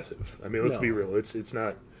not massive. I mean, let's be real, it's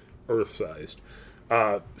not Earth-sized.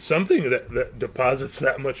 Something that deposits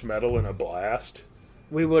that much metal in a blast,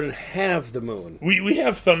 we wouldn't have the moon. We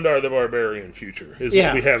have Thundar the Barbarian future, is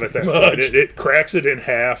what we have at that point. It cracks it in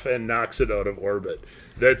half and knocks it out of orbit.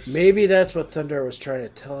 Maybe that's what Thundar was trying to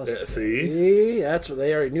tell us. See? That's what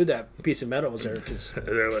they already knew, that piece of metal was there.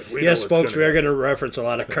 They're like, yes, folks, we are going to reference a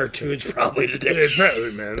lot of cartoons probably today.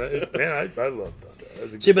 Probably, man. I love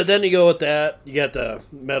Thundar. See, but then you go with that, you got the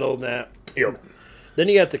metal and that. Yep. Then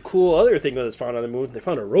you got the cool other thing that's found on the moon. They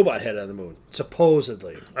found a robot head on the moon,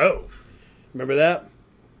 supposedly. Oh. Remember that?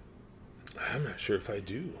 I'm not sure if I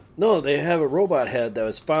do. No, they have a robot head that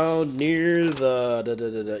was found near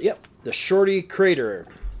the Shorty crater.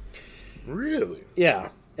 Really? Yeah.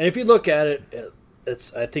 And if you look at it,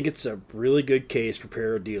 I think it's a really good case for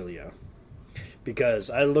pareidolia. Because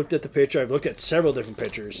I looked at the picture, I've looked at several different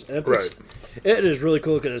pictures. And it is really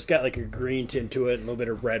cool because it's got like a green tint to it and a little bit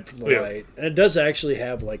of red from the light. And it does actually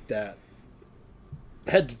have like that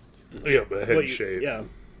head. Yeah, but head shape. Yeah.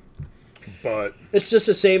 But it's just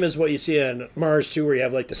the same as what you see on Mars too, where you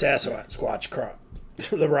have like the Sasquatch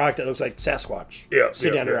the rock that looks like Sasquatch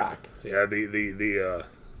sitting on a rock. Yeah,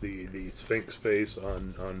 the Sphinx face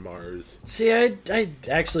on Mars. See, I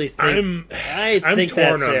actually think I'm think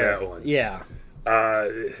torn that's on there. that one. Yeah.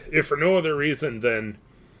 If for no other reason than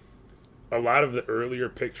a lot of the earlier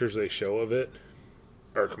pictures they show of it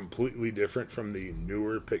are completely different from the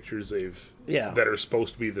newer pictures that are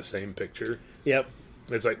supposed to be the same picture. Yep.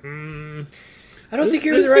 It's like, I don't think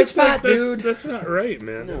you're in the right spot, dude. That's not right,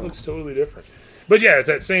 man. No. It looks totally different. But yeah, it's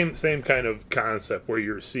that same kind of concept where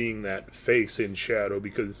you're seeing that face in shadow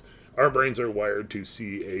because our brains are wired to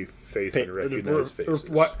see a face and recognize faces.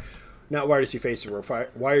 Not wired to see faces, we're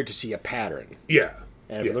wired to see a pattern. Yeah.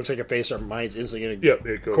 And if it looks like a face, our mind's instantly going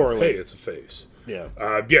to it goes, correlate. Hey, it's a face. Yeah.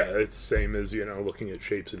 It's the same as, looking at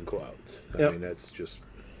shapes in clouds. I mean, that's just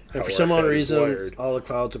and for some odd reason, all the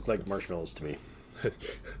clouds look like marshmallows to me.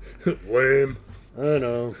 Lame. I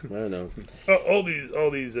know. All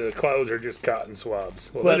these clouds are just cotton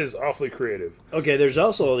swabs. Well, that is awfully creative. Okay, there's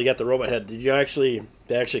also, you got the robot head. They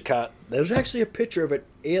actually caught, there's actually a picture of an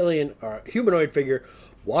alien or humanoid figure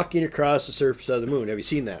walking across the surface of the moon. Have you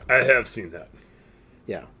seen that? I have seen that.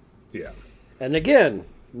 Yeah. Yeah. And again,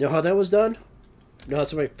 you know how that was done? You know how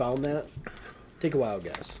somebody found that? Take a wild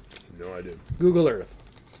guess. No, I didn't. Google Earth.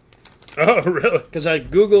 Oh, really? Because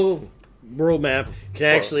Google World Map can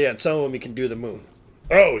actually, on some of them, you can do the moon.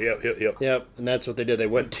 Oh, yep. Yep, and that's what they did.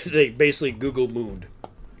 They basically Google mooned.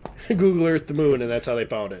 Google Earth the moon, and that's how they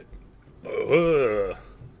found it.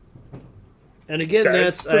 And again,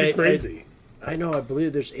 that's pretty crazy. I know, I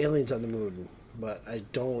believe there's aliens on the moon, but I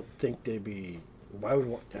don't think they'd be... I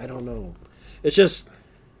don't know. It's just...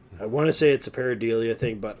 I want to say it's a pareidolia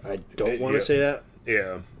thing, but I don't want to say that.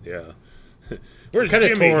 Yeah. Where's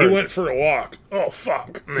Jimmy? Torn. He went for a walk. Oh,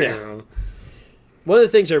 fuck. Yeah. One of the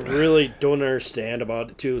things I really don't understand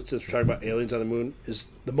about it, too, since we're talking about aliens on the moon,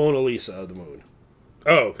 is the Mona Lisa of the moon.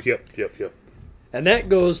 Oh, yep. And that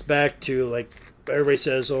goes back to, like, everybody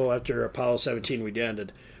says, after Apollo 17 we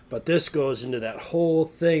ended. But this goes into that whole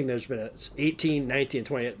thing. There's been 18, 19,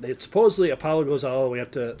 20. Supposedly, Apollo goes all the way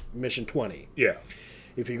up to Mission 20. Yeah.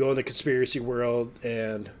 If you go in the conspiracy world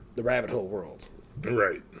and the rabbit hole world.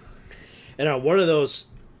 Right. And on one of those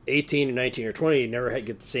 18 or 19 or 20, never had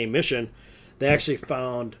get the same mission, they actually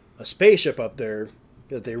found a spaceship up there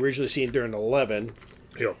that they originally seen during 11.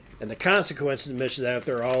 Yep. And the consequences of the mission that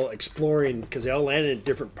they're all exploring, because they all landed in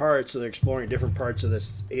different parts, so they're exploring different parts of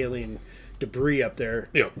this alien debris up there.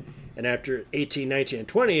 Yep. And after 18, 19, and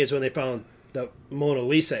 20 is when they found the Mona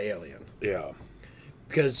Lisa alien. Yeah.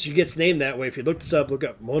 Because she gets named that way. If you look this up, look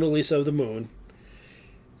up Mona Lisa of the Moon.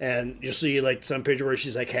 And you'll see, like, some picture where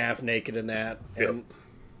she's, like, half naked in that. And,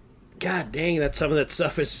 God dang, some of that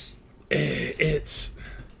stuff is... It's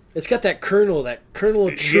got that kernel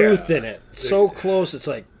of truth in it. So close, it's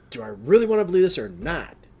like, do I really want to believe this or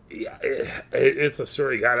not? Yeah, it's a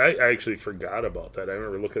story. God, I actually forgot about that. I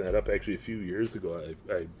remember looking that up actually a few years ago.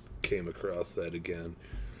 I came across that again.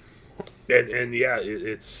 And yeah,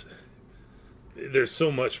 it's... There's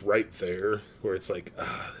so much right there where it's like,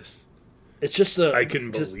 this... It's just I can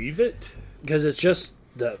believe it. Because it's just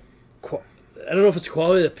the... I don't know if it's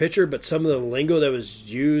quality of the picture, but some of the lingo that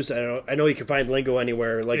was used, I know you can find lingo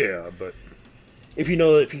anywhere. Like, yeah, but... If you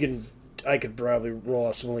can... I could probably roll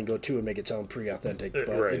off some lingo, too, and make it sound pretty authentic. But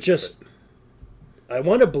right, it just... I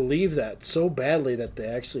want to believe that so badly that they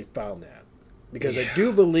actually found that. Because I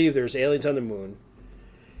do believe there's aliens on the moon.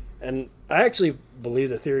 And I actually believe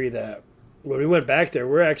the theory that when we went back there,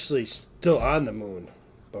 we're actually still on the moon.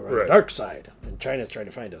 But we're on the dark side. And China's trying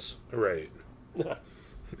to find us. Right.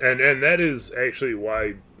 And that is actually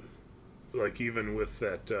why, like, even with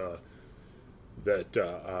that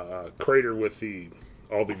crater with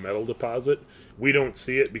all the metal deposit, we don't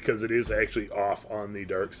see it because it is actually off on the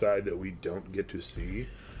dark side that we don't get to see.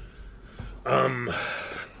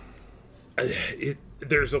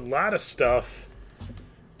 There's a lot of stuff,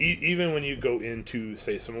 even when you go into,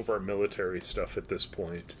 say, some of our military stuff at this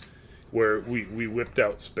point, where we whipped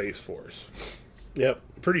out Space Force. Yep.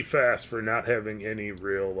 Pretty fast for not having any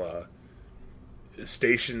real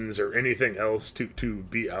stations or anything else to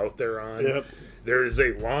be out there on. Yep. There is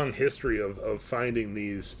a long history of finding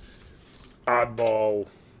these oddball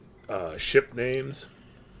ship names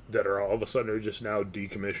that are all of a sudden are just now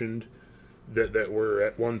decommissioned, that were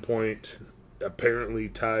at one point apparently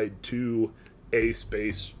tied to a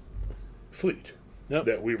space fleet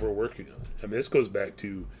that we were working on. I mean, this goes back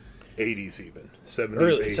to 80s even.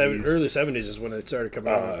 70s, 80s. Early 70s is when it started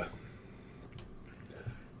coming out.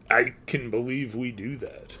 I can believe we do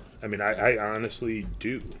that. I mean, I honestly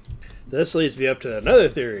do. This leads me up to another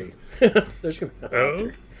theory. There's going to be another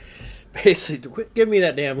theory. Basically, quit giving me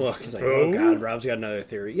that damn look. It's like, oh God, Rob's got another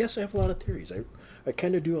theory. Yes, I have a lot of theories. I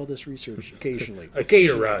kind of do all this research occasionally. I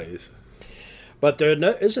theorize. But there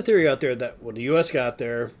is a theory out there that when the U.S. got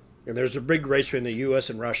there, and there's a big race between the U.S.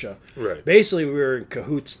 and Russia. Right. Basically, we were in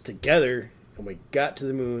cahoots together, and we got to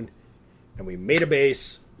the moon, and we made a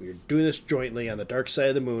base. We were doing this jointly on the dark side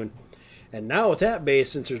of the moon. And now with that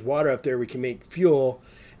base, since there's water up there, we can make fuel,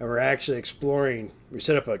 and we're actually exploring. We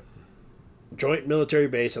set up a joint military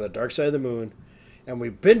base on the dark side of the moon, and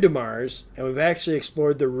we've been to Mars, and we've actually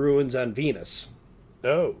explored the ruins on Venus.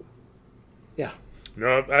 Oh. Yeah.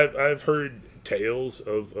 No, I've heard tales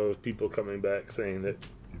of people coming back saying that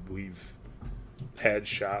we've had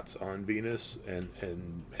shots on Venus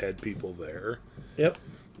and had people there. Yep.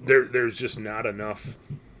 There's just not enough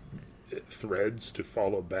threads to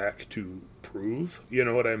follow back to prove, you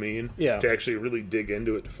know what I mean? Yeah. To actually really dig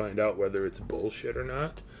into it to find out whether it's bullshit or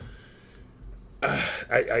not.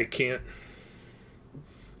 I can't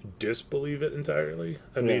disbelieve it entirely.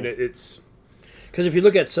 I mean, it's... Because if you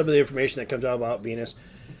look at some of the information that comes out about Venus,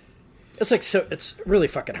 it's like it's really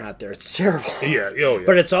fucking hot there. It's terrible. Yeah, oh yeah.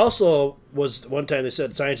 But it's also was one time they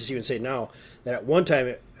said, scientists even say now, that at one time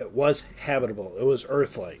it was habitable. It was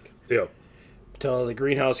Earth-like. Yep. Till the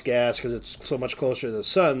greenhouse gas, because it's so much closer to the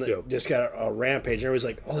sun, that just got a rampage. And everybody's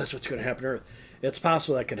like, oh, that's what's going to happen to Earth. It's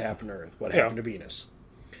possible that could happen to Earth. What happened to Venus?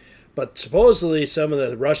 But supposedly some of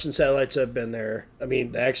the Russian satellites have been there. I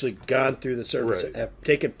mean, they actually gone through the surface, have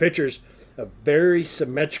taken pictures of very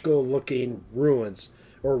symmetrical looking ruins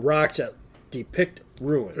or rocks that depict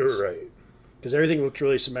ruins. Right. Because everything looks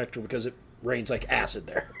really symmetrical because it rains like acid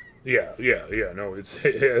there. Yeah. No, it's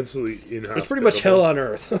absolutely inhospitable. It's pretty much hell on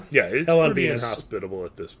Earth. Yeah, it's hell pretty inhospitable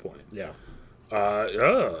at this point. Yeah.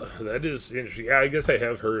 That is interesting. Yeah, I guess I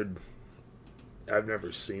have heard. I've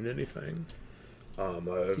never seen anything.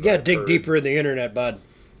 You gotta dig deeper in the internet, bud.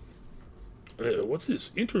 What's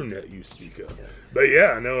this internet you speak of? Yeah. But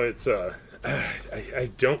yeah, no, it's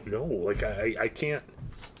I don't know. Like I can't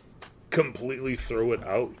completely throw it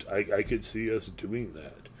out. I could see us doing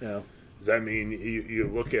that. Yeah. I mean, you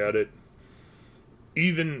look at it,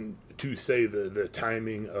 even to say the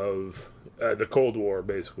timing of the Cold War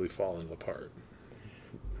basically falling apart.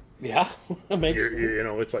 Yeah, that makes sense. You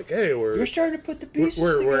know, it's like, hey, you're starting to put the pieces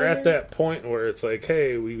together. We're at that point where it's like,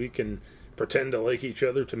 hey, we can pretend to like each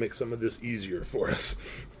other to make some of this easier for us.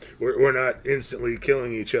 We're not instantly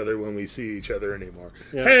killing each other when we see each other anymore.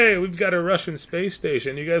 Yeah. Hey, we've got a Russian space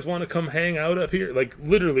station. You guys want to come hang out up here? Like,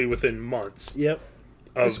 literally within months. Yep.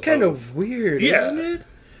 It's kind of weird, isn't it?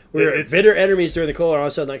 We're bitter enemies during the Cold War. All of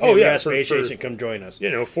a sudden, like, hey, we got a space station, come join us.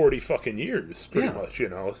 40 fucking years, pretty much,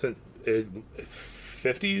 since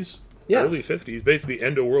 50s, early 50s, basically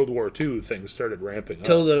end of World War II, things started ramping up.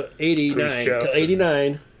 Till the 89. Till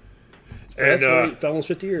 89. And that's almost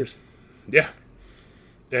 50 years. Yeah.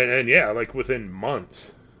 And yeah, like within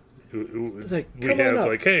months, we have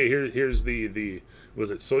like, hey, here's the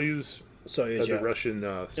was it Soyuz? Soyuz, the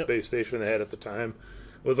Russian space station they had at the time.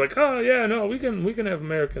 It was like, oh yeah, no, we can have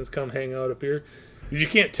Americans come hang out up here. You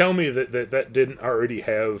can't tell me that didn't already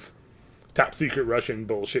have top secret Russian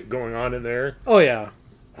bullshit going on in there. Oh yeah,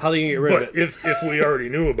 how are they gonna get rid of it? If we already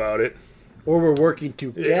knew about it, or we're working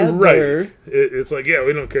together, right? It's like, yeah,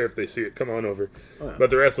 we don't care if they see it. Come on over. Oh, yeah. But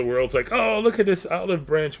the rest of the world's like, oh, look at this olive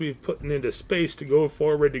branch we've put into space to go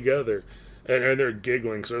forward together. And they're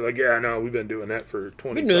giggling, so they're like, yeah, no, we've been doing that for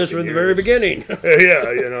 20 years. We knew this from the very beginning.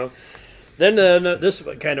 Yeah. Then this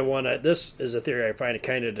kind of one, this is a theory I find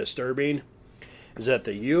kind of disturbing, is that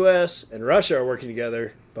the U.S. and Russia are working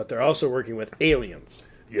together, but they're also working with aliens.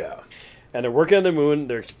 Yeah. And they're working on the moon,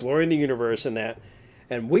 they're exploring the universe and that.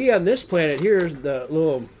 And we on this planet here, the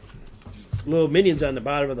little minions on the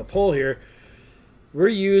bottom of the pole here, we're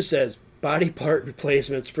used as body part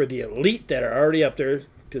replacements for the elite that are already up there.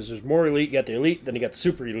 Because there's more elite. You got the elite, then you got the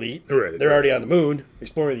super elite. Right, They're already on the moon,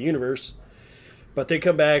 exploring the universe. But they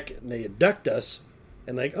come back and they abduct us.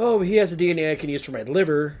 And like, oh, he has a DNA I can use for my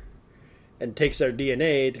liver. And takes our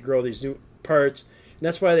DNA to grow these new parts. And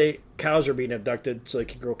that's why cows are being abducted, so they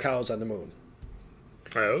can grow cows on the moon.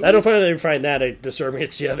 Oh. I don't find that disturbing.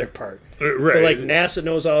 It's the other part. Right. But like NASA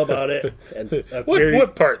knows all about it. And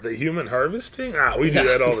what part? The human harvesting? We do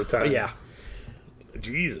that all the time. Yeah.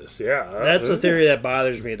 Jesus, yeah. That's the theory that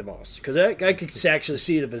bothers me the most. Because I could actually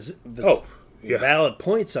see the valid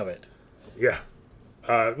points of it. Yeah.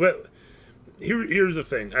 Well, here's the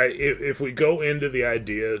thing. If we go into the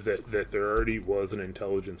idea that there already was an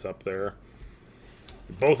intelligence up there,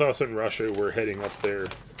 both us and Russia were heading up there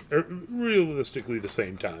realistically the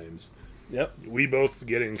same times. Yep. We both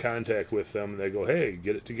get in contact with them. They go, hey,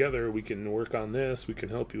 get it together. We can work on this. We can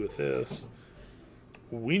help you with this.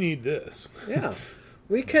 We need this. Yeah.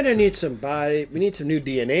 We kind of need some body. We need some new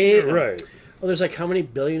DNA. Right. Well, there's like how many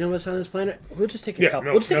billion of us on this planet? We'll just take a couple.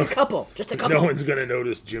 No, we'll just take a couple. Just a couple. No one's going to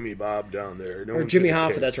notice Jimmy Bob down there. No or Jimmy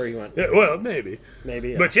Hoffa, that's where you went. Yeah, well, maybe.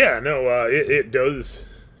 Maybe. Yeah. But yeah, no, it does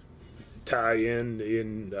tie in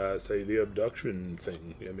say, the abduction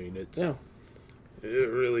thing. I mean, it's... Yeah. It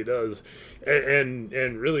really does. And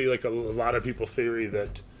really, like, a lot of people theory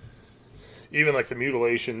that even, like, the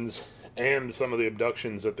mutilations and some of the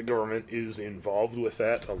abductions, that the government is involved with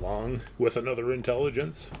that along with another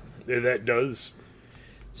intelligence. That does...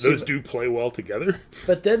 Those do play well together.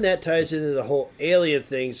 But then that ties into the whole alien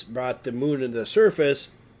things, brought the moon into the surface,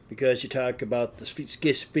 because you talk about the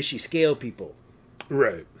fishy scale people.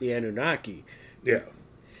 Right. The Anunnaki. Yeah.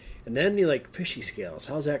 And then you like, fishy scales.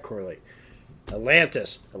 How's that correlate?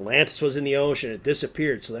 Atlantis. Atlantis was in the ocean. It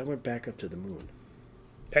disappeared, so that went back up to the moon.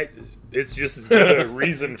 It's just as good a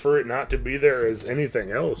reason for it not to be there as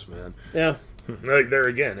anything else, man. Yeah. Like, there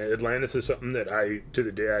again, Atlantis is something that to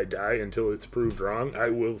the day I die, until it's proved wrong, I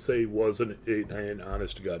will say wasn't an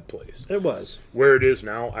honest-to-God place. It was. Where it is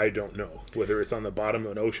now, I don't know. Whether it's on the bottom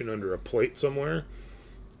of an ocean under a plate somewhere,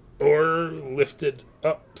 or lifted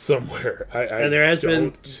up somewhere. And there has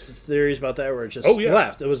been theories about that where it just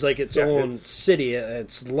left. It was like its own city.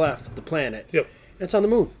 It's left the planet. Yep. It's on the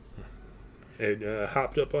moon. It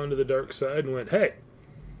hopped up onto the dark side and went, hey,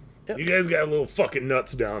 you guys got a little fucking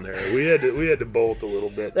nuts down there. We had to bolt a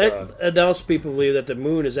little bit. And also people believe that the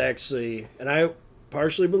moon is actually, and I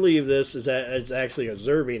partially believe this, is that it's actually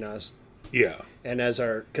observing us. Yeah. And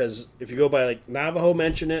because if you go by, like, Navajo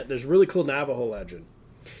mention it, there's a really cool Navajo legend.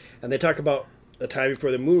 And they talk about the time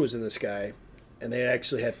before the moon was in the sky, and they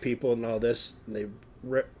actually had people and all this, and they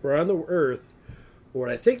were on the Earth. What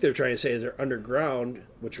I think they're trying to say is they're underground,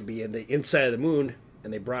 which would be in the inside of the moon,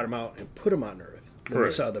 and they brought them out and put them on Earth. And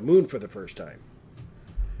they saw the moon for the first time.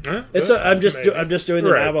 I'm just doing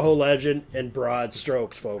the Navajo legend in broad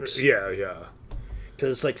strokes, folks. Yeah.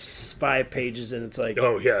 Because it's like 5 pages, and it's like,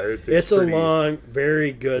 oh yeah, it's pretty, a long,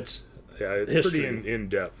 very good. Yeah, it's history. Pretty in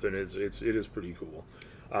depth, and it is pretty cool.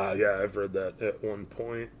 Yeah, I've read that at one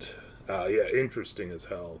point. Yeah, interesting as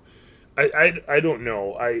hell. I don't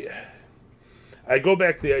know. I go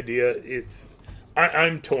back to the idea.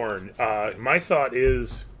 I'm torn. My thought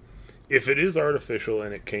is, if it is artificial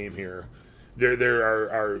and it came here, there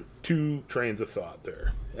are two trains of thought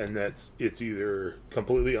there, and it's either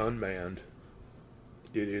completely unmanned.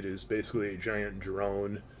 It is basically a giant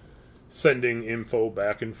drone sending info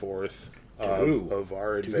back and forth of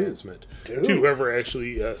our advancement to whoever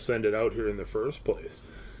actually send it out here in the first place.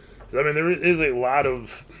 I mean, there is a lot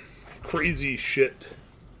of crazy shit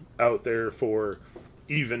out there for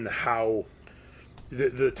even how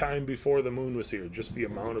the time before the moon was here, just the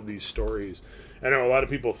amount of these stories. I know a lot of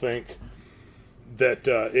people think that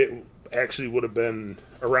it actually would have been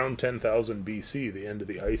around 10,000 BC, the end of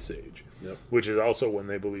the Ice Age, which is also when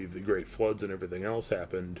they believe the Great Floods and everything else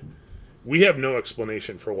happened. We have no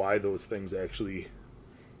explanation for why those things actually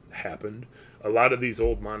happened. A lot of these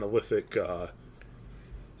old monolithic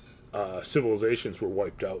civilizations were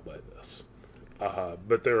wiped out by this.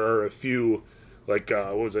 But there are a few, like,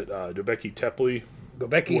 what was it, Göbekli Tepe?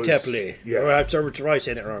 Göbekli Tepe. Yeah. Oh, I'm probably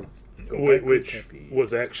saying it wrong. Which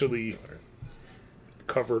was actually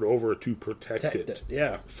covered over to protect it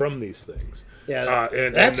from these things. Yeah,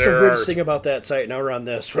 that's the weirdest thing about that site. Now we're on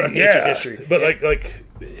this. We're on ancient history. But like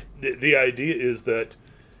the idea is that,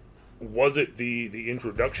 was it the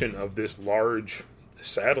introduction of this large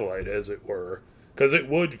satellite, as it were, because it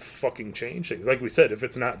would fucking change things. Like we said, if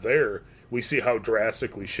it's not there, we see how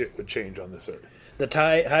drastically shit would change on this earth. The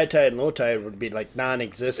high tide and low tide would be like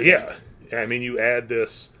non-existent. Yeah, I mean, you add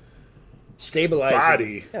this stabilizing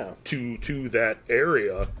body to that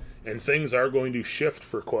area, and things are going to shift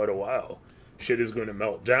for quite a while. Shit is going to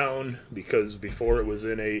melt down, because before it was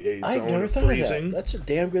in a zone of freezing. Of that. That's a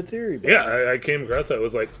damn good theory. Ben. Yeah, I came across that. I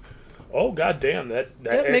was like, oh goddamn, that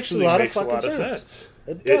makes a lot of sense.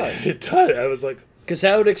 It does. It does. I was like, because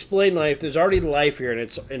that would explain life. There's already life here, and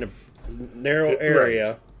it's in a narrow area.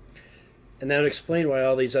 Right. And that would explain why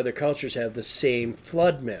all these other cultures have the same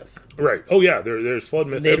flood myth. Right. Oh, yeah. There's flood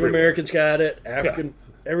myth Native everywhere. Americans got it. African,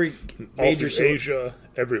 every major Asia,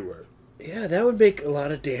 everywhere. Yeah, that would make a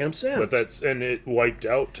lot of damn sense. But it wiped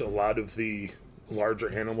out a lot of the larger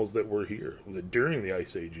animals that were here during the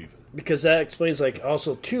Ice Age, even. Because that explains, like,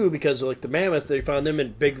 also too, because like the mammoth, they found them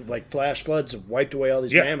in big, like, flash floods and wiped away all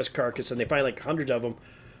these mammoth carcasses, and they find like hundreds of them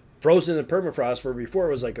frozen in permafrost, where before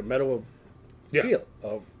it was like a metal field.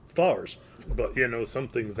 flowers. But,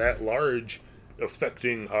 something that large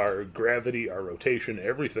affecting our gravity, our rotation,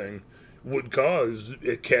 everything would cause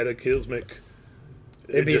a cataclysmic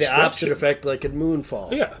It'd be the opposite effect like a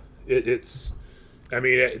moonfall. Yeah.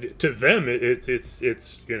 To them, it's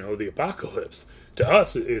the apocalypse. To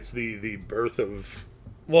us, it's the birth of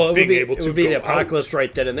it would be the apocalypse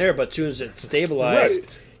right then and there, but as soon as it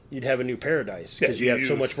stabilized, you'd have a new paradise because you have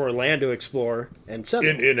so much more land to explore and settle.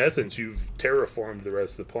 In essence, you've terraformed the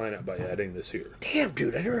rest of the planet by adding this here. Damn,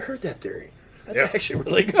 dude, I never heard that theory. That's actually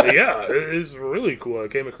really good. Yeah, it's really cool. I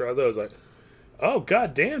came across that. I was like, oh,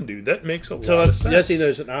 god damn, dude, that makes a lot of sense. Guessing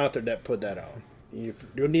there's an author that put that out. You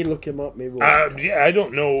need to look him up, maybe. I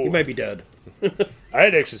don't know. He might be dead. I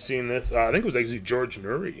had actually seen this. I think it was actually George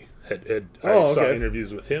Nuri. I saw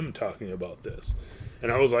interviews with him talking about this.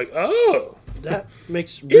 And I was like, oh. That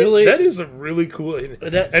makes really... that is a really cool...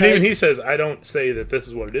 And even he says, I don't say that this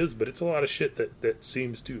is what it is, but it's a lot of shit that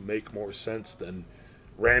seems to make more sense than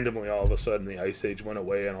randomly all of a sudden the Ice Age went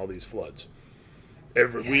away and all these floods.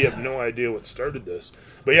 We have no idea what started this.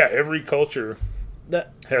 But yeah, every culture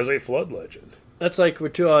has a flood legend. That's like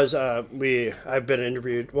with 2 hours. I've been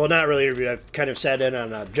interviewed. Well, not really interviewed. I've kind of sat in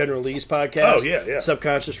on General Lee's podcast. Oh yeah.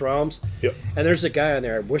 Subconscious Realms. Yep. And there's a guy on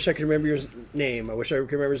there. I wish I could remember his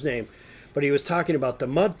name. But he was talking about the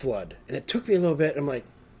mud flood, and it took me a little bit. I'm like,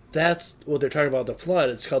 that's what they're talking about. The flood.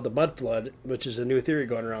 It's called the mud flood, which is a new theory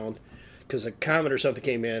going around because a comet or something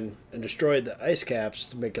came in and destroyed the ice caps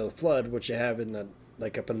to make a flood, which you have in up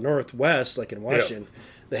in the northwest, like in Washington. Yep.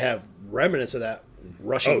 They have remnants of that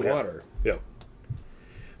rushing water. Yep.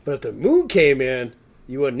 But if the moon came in,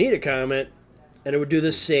 you wouldn't need a comet, and it would do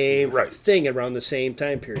the same thing around the same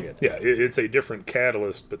time period. Yeah, it's a different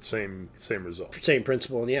catalyst, but same result. Same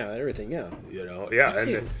principle, and everything, that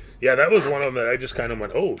was one of them that I just kind of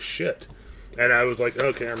went, oh, shit. And I was like,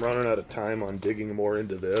 okay, I'm running out of time on digging more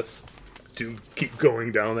into this to keep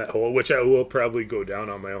going down that hole, which I will probably go down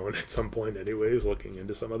on my own at some point anyways, looking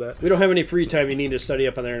into some of that. We don't have any free time. You need to study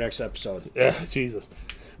up on their next episode. Yeah, Jesus.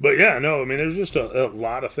 But yeah, no, I mean, there's just a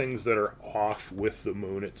lot of things that are off with the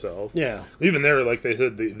moon itself. Yeah. Even there, like they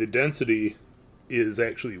said, the density is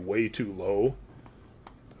actually way too low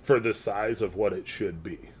for the size of what it should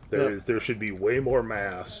be. There should be way more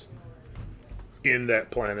mass in that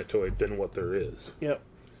planetoid than what there is. Yep.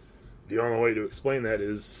 The only way to explain that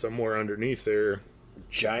is somewhere underneath there,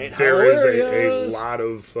 giant there is a lot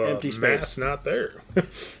of empty mass not there.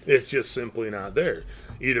 It's just simply not there.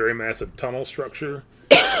 Either a massive tunnel structure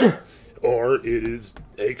or it is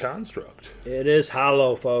a construct. It is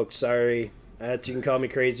hollow, folks. Sorry. You can call me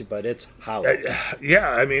crazy, but it's hollow.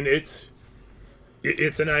 I mean, it's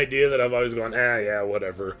an idea that I've always gone,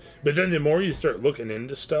 whatever. But then the more you start looking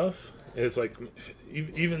into stuff, it's like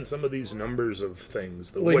even some of these numbers of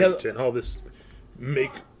things, the weight and all this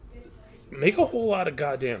make a whole lot of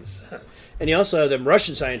goddamn sense. And you also have them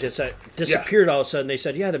Russian scientists that disappeared all of a sudden. They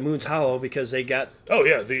said, the moon's hollow because they got... Oh,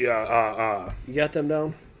 yeah, you got them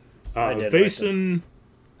down? Vasin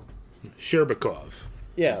Sherbakov.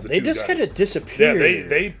 Yeah, they just kind of disappeared. Yeah,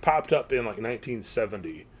 they popped up in like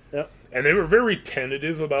 1970. Yep. And they were very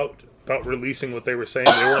tentative about releasing what they were saying.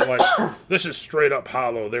 They weren't like, this is straight up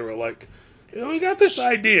hollow. They were like, we got this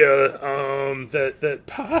idea that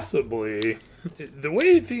possibly the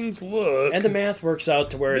way things look... And the math works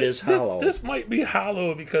out to where it is hollow. This might be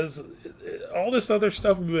hollow because all this other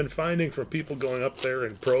stuff we've been finding from people going up there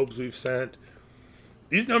and probes we've sent,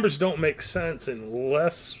 these numbers don't make sense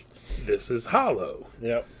unless this is hollow.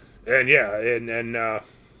 Yep. And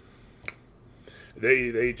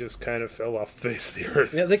they just kind of fell off the face of the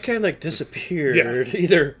earth. Yeah, they kind of like disappeared,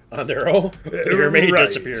 either on their own or made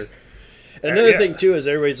disappear. And another thing, too, is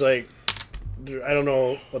everybody's like, I don't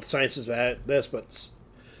know what the science is about this, but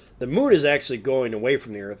the moon is actually going away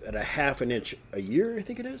from the Earth at a half an inch a year, I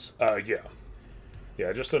think it is.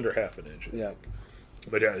 Yeah, just under half an inch. Yeah.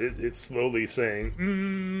 But it's slowly saying,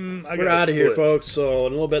 we're out of here, folks. So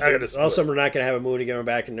in a little bit, all of a sudden we're not going to have a moon again. We're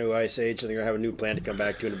back in a new ice age, and they're going to have a new planet to come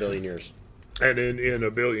back to in a billion years. And in a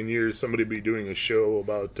billion years, somebody will be doing a show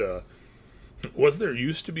about, was there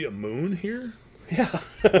used to be a moon here? Yeah.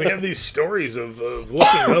 We have these stories of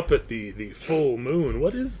looking up at the full moon.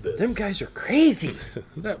 What is this? Them guys are crazy.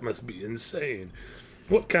 That must be insane.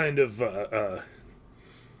 What kind of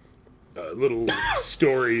little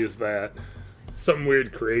story is that? Some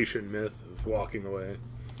weird creation myth of walking away.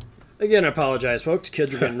 Again, I apologize, folks.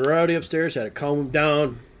 Kids are getting rowdy upstairs. Had to calm them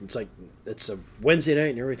down. It's like it's a Wednesday night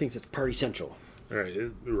and everybody thinks it's party central. All right,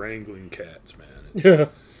 wrangling cats, man. Yeah.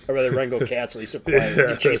 I'd rather wrangle cats, at least they're quiet.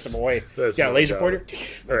 You chase them away. Got a laser pointer?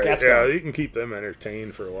 All right, cat's gone. You can keep them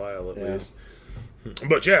entertained for a while at least.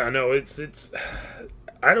 But yeah, no, it's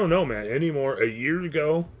I don't know, man. Anymore. A year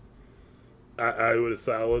ago, I would have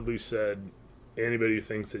solidly said anybody who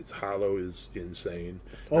thinks it's hollow is insane.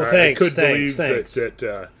 Oh, I could thanks. believe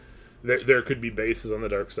that there could be bases on the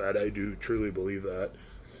dark side. I do truly believe that.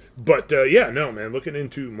 But, yeah, no, man. Looking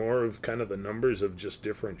into more of kind of the numbers of just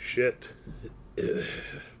different shit.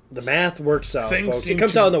 The math works out, Things folks. It seem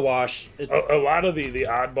comes to- out in the wash. A lot of the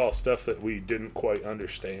oddball stuff that we didn't quite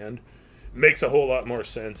understand makes a whole lot more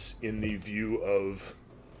sense in the view of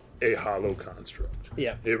a hollow construct.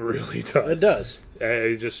 Yeah. It really does. It does.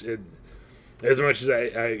 As much as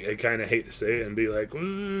I kind of hate to say it and be like,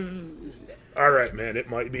 all right, man, it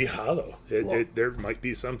might be hollow. There might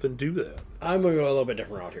be something to that. I'm going to go a little bit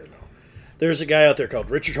different route here now. There's a guy out there called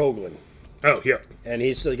Richard Hoagland, Oh, yeah. and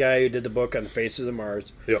he's the guy who did the book on the Faces of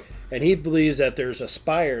Mars. Yep. And he believes that there's a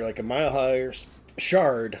spire, like a mile-high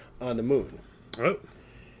shard on the moon, Oh,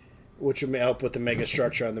 which would help with the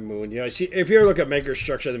megastructure on the moon. You know, see, if you ever look at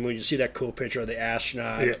megastructure on the moon, you see that cool picture of the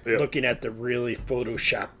astronaut Yeah. looking at the really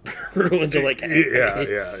Photoshop ruins of like. yeah.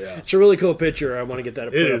 It's a really cool picture. I want to get that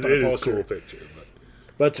put It up is, on a it is a poster. cool picture.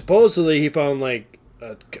 But supposedly he found like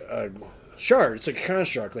a shard. It's like a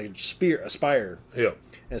construct, like a spire. Yep.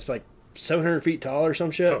 And it's like 700 feet tall or some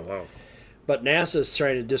shit. Oh, wow. But NASA's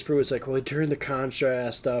trying to disprove it. It's like, well, he turned the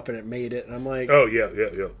contrast up and it made it. And I'm like, Oh, yeah.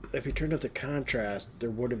 if he turned up the contrast, there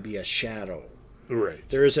wouldn't be a shadow. Right.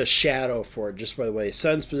 There is a shadow for it, just by the way the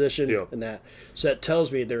sun's position Yep. and that. So that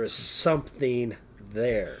tells me there is something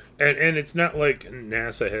there. And it's not like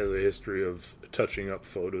NASA has a history of touching up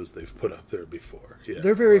photos they've put up there before. Yeah.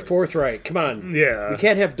 They're very forthright. Come on. Yeah. We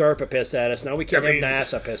can't have DARPA pissed at us. Now we can't I mean- have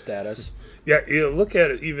NASA pissed at us. Yeah, you look at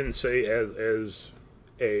it even say as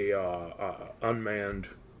a unmanned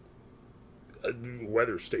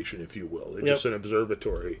weather station, if you will. It's just an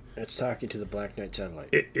observatory. It's talking to the Black Knight satellite.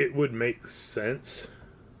 It would make sense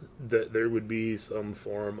that there would be some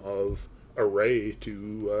form of array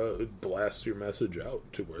to blast your message out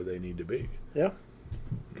to where they need to be. Yeah.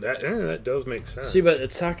 That does make sense. See, but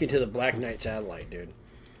it's talking to the Black Knight satellite, dude.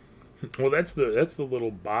 Well, that's the little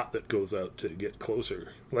bot that goes out to get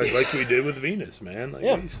closer, like we did with Venus, man. Like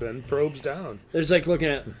Yeah. we send probes down. There's like looking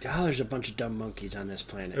at, there's a bunch of dumb monkeys on this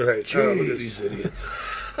planet. Right. Jeez. Oh, look at these idiots.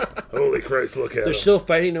 Holy Christ, look at They're them. still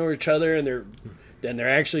fighting over each other, and they're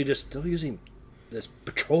actually just still using this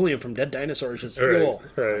petroleum from dead dinosaurs as fuel.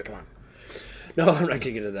 right. Come on. No, I'm not going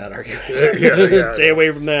to get into that argument. Yeah, Stay away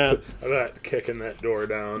from that. I'm not kicking that door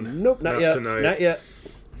down. Nope, not yet. Tonight. Not yet.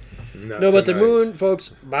 Not No, but the tonight. moon,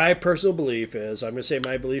 folks, my personal belief is, I'm going to say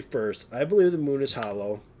my belief first. I believe the moon is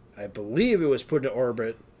hollow. I believe it was put in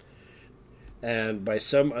orbit. And by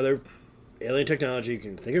some other alien technology, you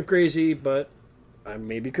can think I'm crazy, but I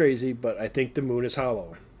may be crazy, but I think the moon is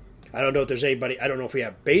hollow. I don't know if there's anybody, I don't know if we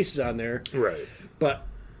have bases on there, Right. but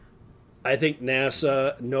I think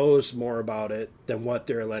NASA knows more about it than what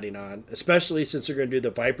they're letting on, especially since they're going to do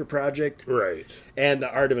the Viper project Right. and the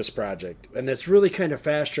Artemis project. And that's really kind of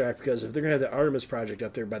fast track because if they're going to have the Artemis project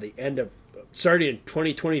up there by the end of, starting in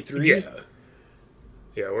 2023, Yeah.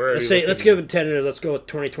 Yeah. We're let's give it tentative, let's go with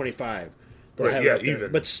 2025. They'll Right, have it yeah, up there.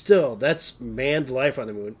 even. But still, that's manned life on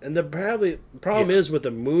the moon. And the problem is with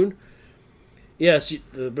the moon, yes,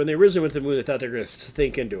 when they originally went to the moon, they thought they were going to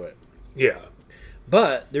think into it. Yeah.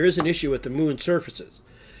 But there is an issue with the moon surfaces.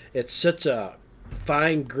 It's such a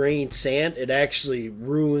fine-grained sand, it actually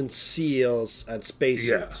ruins seals on Yeah.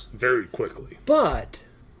 spacesuits. Very quickly. But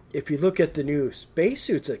if you look at the new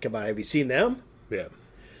spacesuits that come out, have you seen them? Yeah.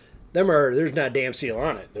 There's not a damn seal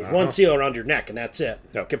on it. There's one seal around your neck, and that's it.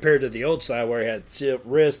 Yep. Compared to the old style where you had seal,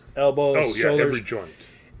 wrist, elbows, Oh yeah. shoulders. Every joint.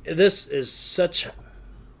 This is such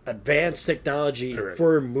advanced technology Correct.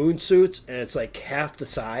 for moon suits, and it's like half the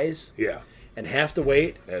size Yeah. and half the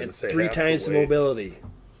weight And and say 3 half the times the weight. mobility.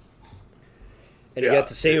 And you Yeah, got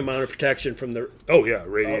the same amount of it's- protection from the Oh yeah.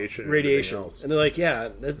 Radiation. and radiation. everything else. And they're like, yeah,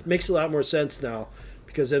 that makes a lot more sense now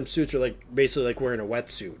because them suits are like basically like wearing a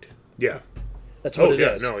wetsuit. Yeah. That's what Oh it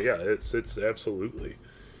yeah. is. No. Yeah. It's absolutely.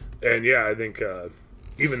 And yeah, I think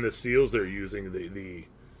even the seals they're using, the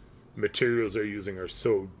materials they're using are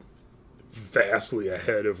so vastly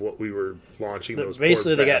ahead of what we were launching those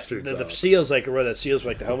Basically, poor they got bastards the off. seals like where the seals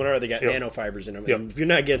like the helmet are. They got Yep. nanofibers in them. Yep. And if you're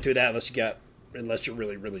not getting through that unless you're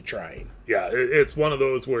really really trying. Yeah, it's one of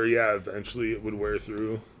those where yeah, eventually it would wear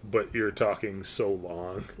through, but you're talking so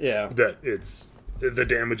long Yeah. that it's the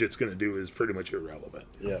damage it's going to do is pretty much irrelevant.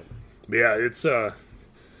 Yeah. But yeah, it's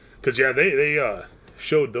because yeah, they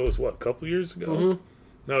showed those a couple years ago. Mm-hmm.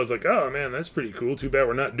 And I was like, oh man, that's pretty cool. Too bad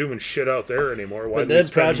we're not doing shit out there anymore. Why But did we then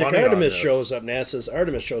spend Project money on Artemis this? shows up. NASA's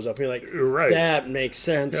Artemis shows up. And you're like, Right. that makes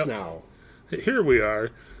sense Yep. now. here we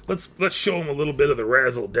are. Let's show them a little bit of the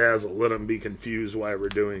razzle dazzle. Let them be confused why we're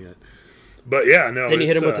doing it. But yeah, no. Then you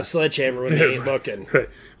hit them with the sledgehammer when they ain't looking. Right.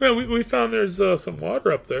 Well, we found there's some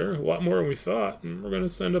water up there, a lot more than we thought, and we're going to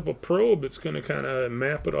send up a probe that's going to kind of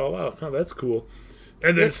map it all out. Oh, that's cool.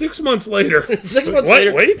 And then 6 months later, 6 months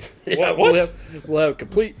later, wait, yeah, what? We'll have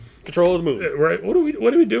complete control of the moon. Right? What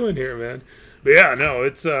are we doing here, man? But yeah, no,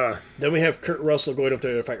 it's Then we have Kurt Russell going up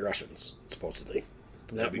there to fight Russians, supposedly.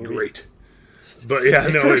 That'd be great. But yeah,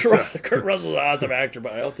 no, Kurt Russell's an awesome actor,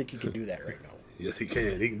 but I don't think he can do that right now. Yes, he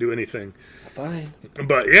can. He can do anything. Fine.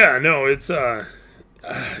 But yeah, no, it's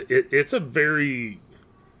it's a very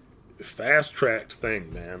fast-tracked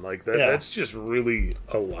thing, man. Like that. Yeah. That's just really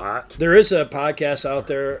a lot. There is a podcast out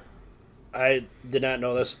there. I did not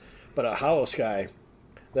know this, but a Hollow Sky.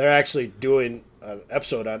 They're actually doing an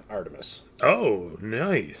episode on Artemis. Oh,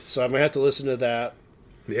 nice. So I'm gonna have to listen to that.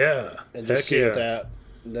 Yeah, and just see what that.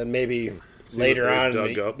 And then maybe. Later on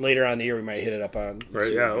in the year, we might hit it up on.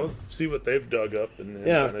 Right, yeah. Let's see what they've dug up. And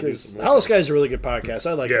yeah, because Hollow Sky is a really good podcast.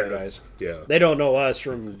 I like them guys. Yeah. They don't know us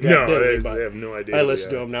from Jack Diddley, but they have no idea. I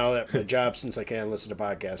listen to them now at my job since I can't listen to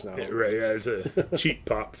podcasts now. Right, yeah. It's a cheap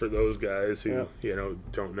pop for those guys who,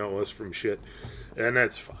 don't know us from shit. And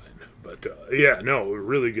that's fine. But, yeah, no,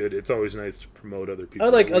 really good. It's always nice to promote other people. I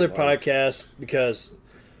like other podcasts because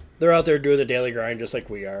they're out there doing the daily grind just like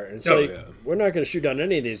we are. And so we're not going to shoot down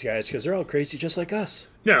any of these guys because they're all crazy just like us.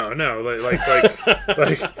 No,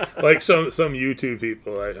 like some YouTube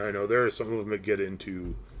people, I know there are some of them that get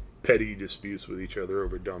into petty disputes with each other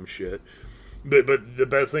over dumb shit. But the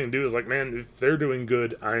best thing to do is like, man, if they're doing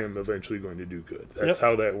good, I am eventually going to do good. That's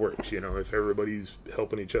how that works. If everybody's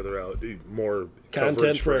helping each other out, more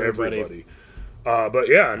content for everybody. But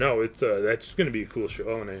yeah, no, it's that's going to be a cool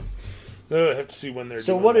show, and I have to see when they're doing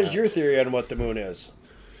So what is your theory on what the moon is?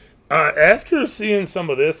 After seeing some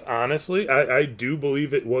of this, honestly, I do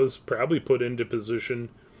believe it was probably put into position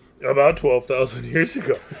about 12,000 years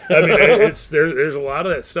ago. I mean, there's a lot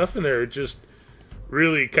of that stuff in there. It just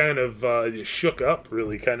really kind of shook up,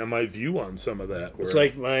 really kind of my view on some of that. It's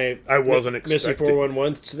like I wasn't expecting. Missy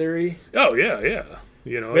 411 theory. Oh, yeah.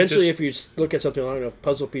 Eventually, if you look at something long enough,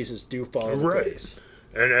 puzzle pieces do fall into place.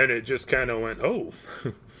 And it just kind of went, oh.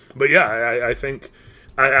 But yeah, I think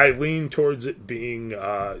I lean towards it being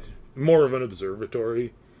more of an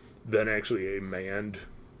observatory than actually a manned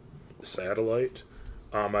satellite.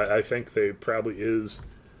 I think they probably is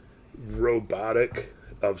robotic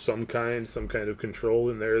of some kind of control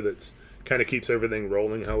in there that's kind of keeps everything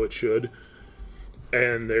rolling how it should.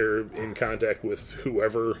 And they're in contact with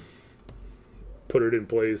whoever put it in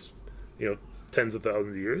place, tens of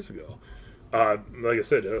thousands of years ago. Like I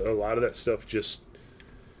said, a lot of that stuff just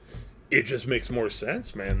makes more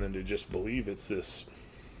sense, man, than to just believe it's this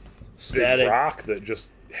static big rock that just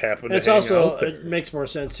happened. It's also it makes more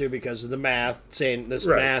sense too because of the math saying this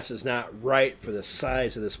mass is not right for the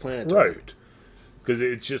size of this planet. Right. Because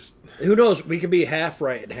it's just who knows? We could be half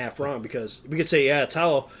right and half wrong because we could say it's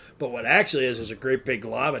hollow, but what actually is a great big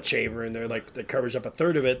lava chamber in there, like that covers up a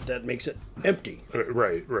third of it, that makes it empty.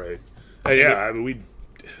 Right. I mean, we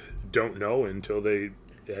don't know until they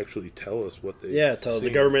actually tell us what they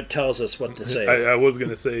the government tells us what to say. I was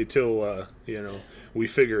going to say till we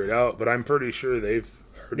figure it out, but I'm pretty sure they've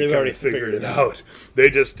already figured it out.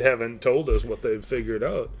 They just haven't told us what they've figured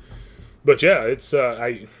out. But yeah, it's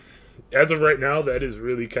as of right now, that is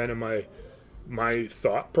really kind of my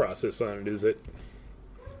thought process on it. Is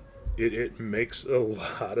it makes a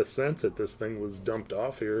lot of sense that this thing was dumped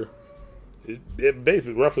off here. It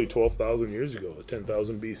basically roughly 12,000 years ago,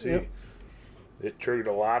 10,000 BC. Yep. It triggered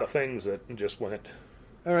a lot of things that just went.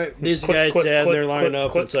 All right, these guys, they're lining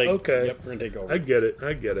up. It's like, okay, yep, we're gonna take over. I get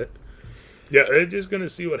it. Yeah, they're just gonna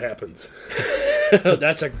see what happens.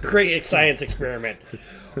 That's a great science experiment.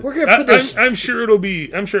 We're gonna put this. I'm sure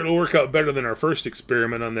it'll work out better than our first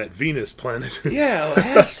experiment on that Venus planet. Yeah,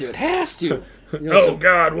 it has to.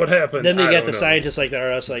 God, what happened? Then they got the scientists like that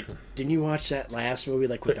are us like, didn't you watch that last movie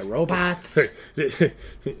like with the robots?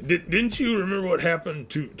 Didn't you remember what happened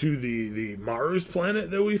to the Mars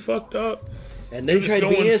planet that we fucked up? And then tried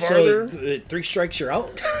Venus, so 3 strikes you're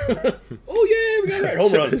out. Oh yeah, we got it right.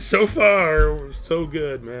 Home run. So far, so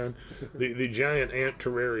good, man. The giant ant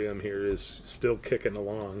terrarium here is still kicking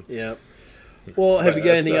along. Yep. Well, have you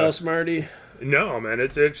got anything else, Marty? No, man.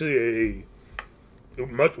 It's actually a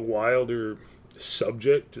much wilder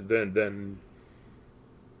subject than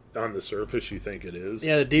on the surface you think it is.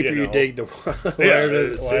 Yeah, the deeper you dig, the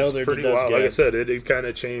wilder it's pretty wild. Like I said, it kind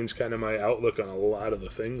of changed my outlook on a lot of the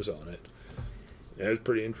things on it. Yeah, it's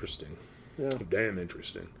pretty interesting. Yeah. Damn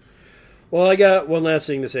interesting. Well, I got one last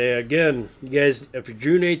thing to say. Again, you guys, if you're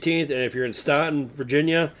June 18th and if you're in Staunton,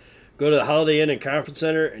 Virginia, go to the Holiday Inn and Conference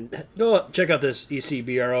Center and go check out this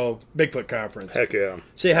ECBRO Bigfoot Conference. Heck yeah.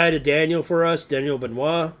 Say hi to Daniel for us, Daniel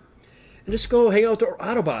Benoit. And just go hang out with the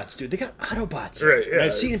Autobots, dude. They got Autobots. Right, yeah.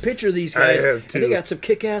 I've seen a picture of these guys, I have too. and they got some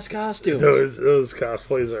kick-ass costumes. Those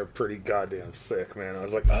cosplays are pretty goddamn sick, man. I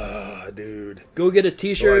was like, dude. Go get a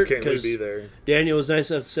T-shirt. Well, I can't wait to be there. Daniel was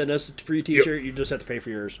nice enough to send us a free T-shirt. Yep. You just have to pay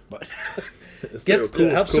for yours. But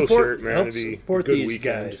help support these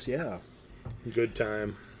weekend. guys. Yeah. Good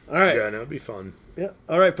time. All right. Yeah, it'll be fun. Yeah.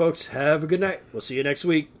 All right, folks. Have a good night. We'll see you next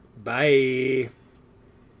week. Bye.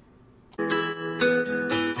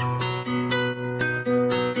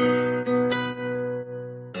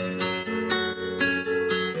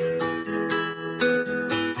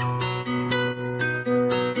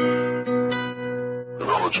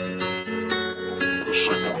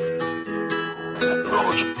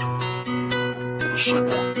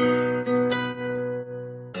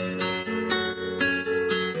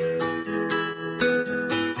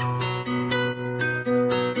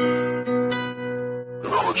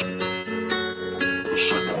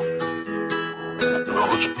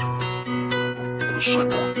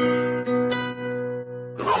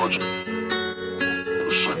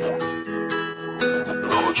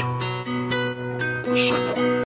 Signal.